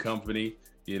Mayfield and company.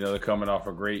 You know, they're coming off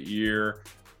a great year.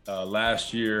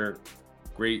 Last year,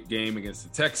 great game against the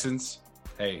Texans.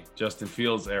 Hey, Justin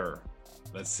Fields error.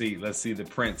 Let's see the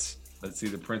Prince. Let's see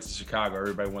the Prince of Chicago.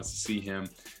 Everybody wants to see him.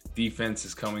 Defense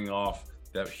is coming off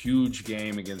that huge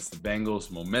game against the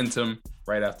Bengals. Momentum.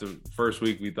 Right after the first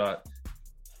week, we thought,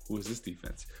 who is this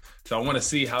defense? So I want to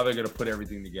see how they're going to put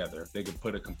everything together. If they could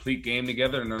put a complete game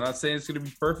together, and I'm not saying it's going to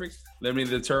be perfect,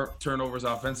 limiting the turnovers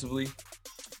offensively,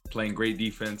 playing great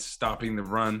defense, stopping the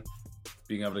run,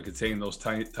 being able to contain those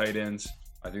tight ends.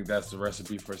 I think that's the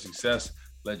recipe for success.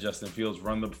 Let Justin Fields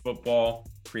run the football,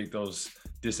 create those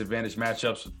disadvantaged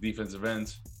matchups with defensive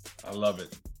ends. I love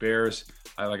it. Bears,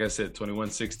 like I said,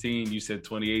 21-16. You said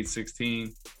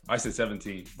 28-16. I said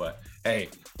 17. But, hey,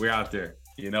 we're out there.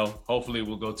 You know, hopefully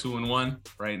we'll go 2-1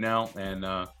 right now. And,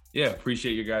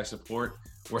 appreciate your guys' support.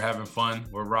 We're having fun.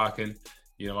 We're rocking.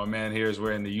 You know, my man here is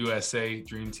wearing the USA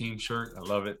Dream Team shirt. I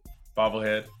love it.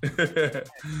 Bobblehead.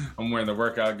 I'm wearing the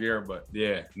workout gear. But,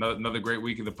 yeah, another great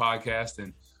week of the podcast.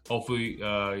 And hopefully,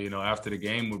 after the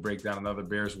game, we break down another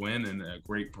Bears win and a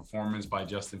great performance by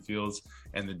Justin Fields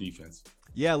and the defense.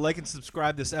 Yeah, like and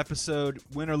subscribe this episode.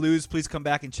 Win or lose, please come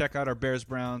back and check out our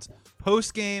Bears-Browns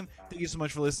post-game. Thank you so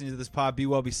much for listening to this pod. Be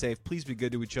well, be safe. Please be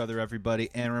good to each other, everybody.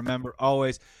 And remember,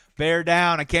 always, bear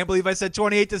down. I can't believe I said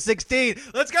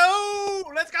 28-16. Let's go!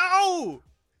 Let's go!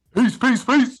 Peace, peace,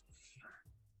 peace.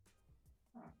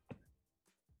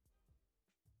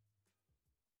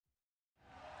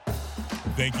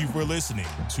 Thank you for listening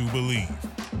to Believe.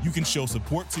 You can show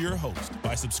support to your host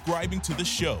by subscribing to the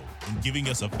show and giving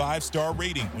us a 5-star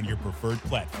rating on your preferred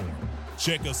platform.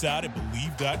 Check us out at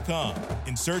Believe.com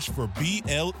and search for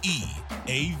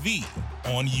BLEAV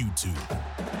on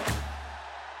YouTube.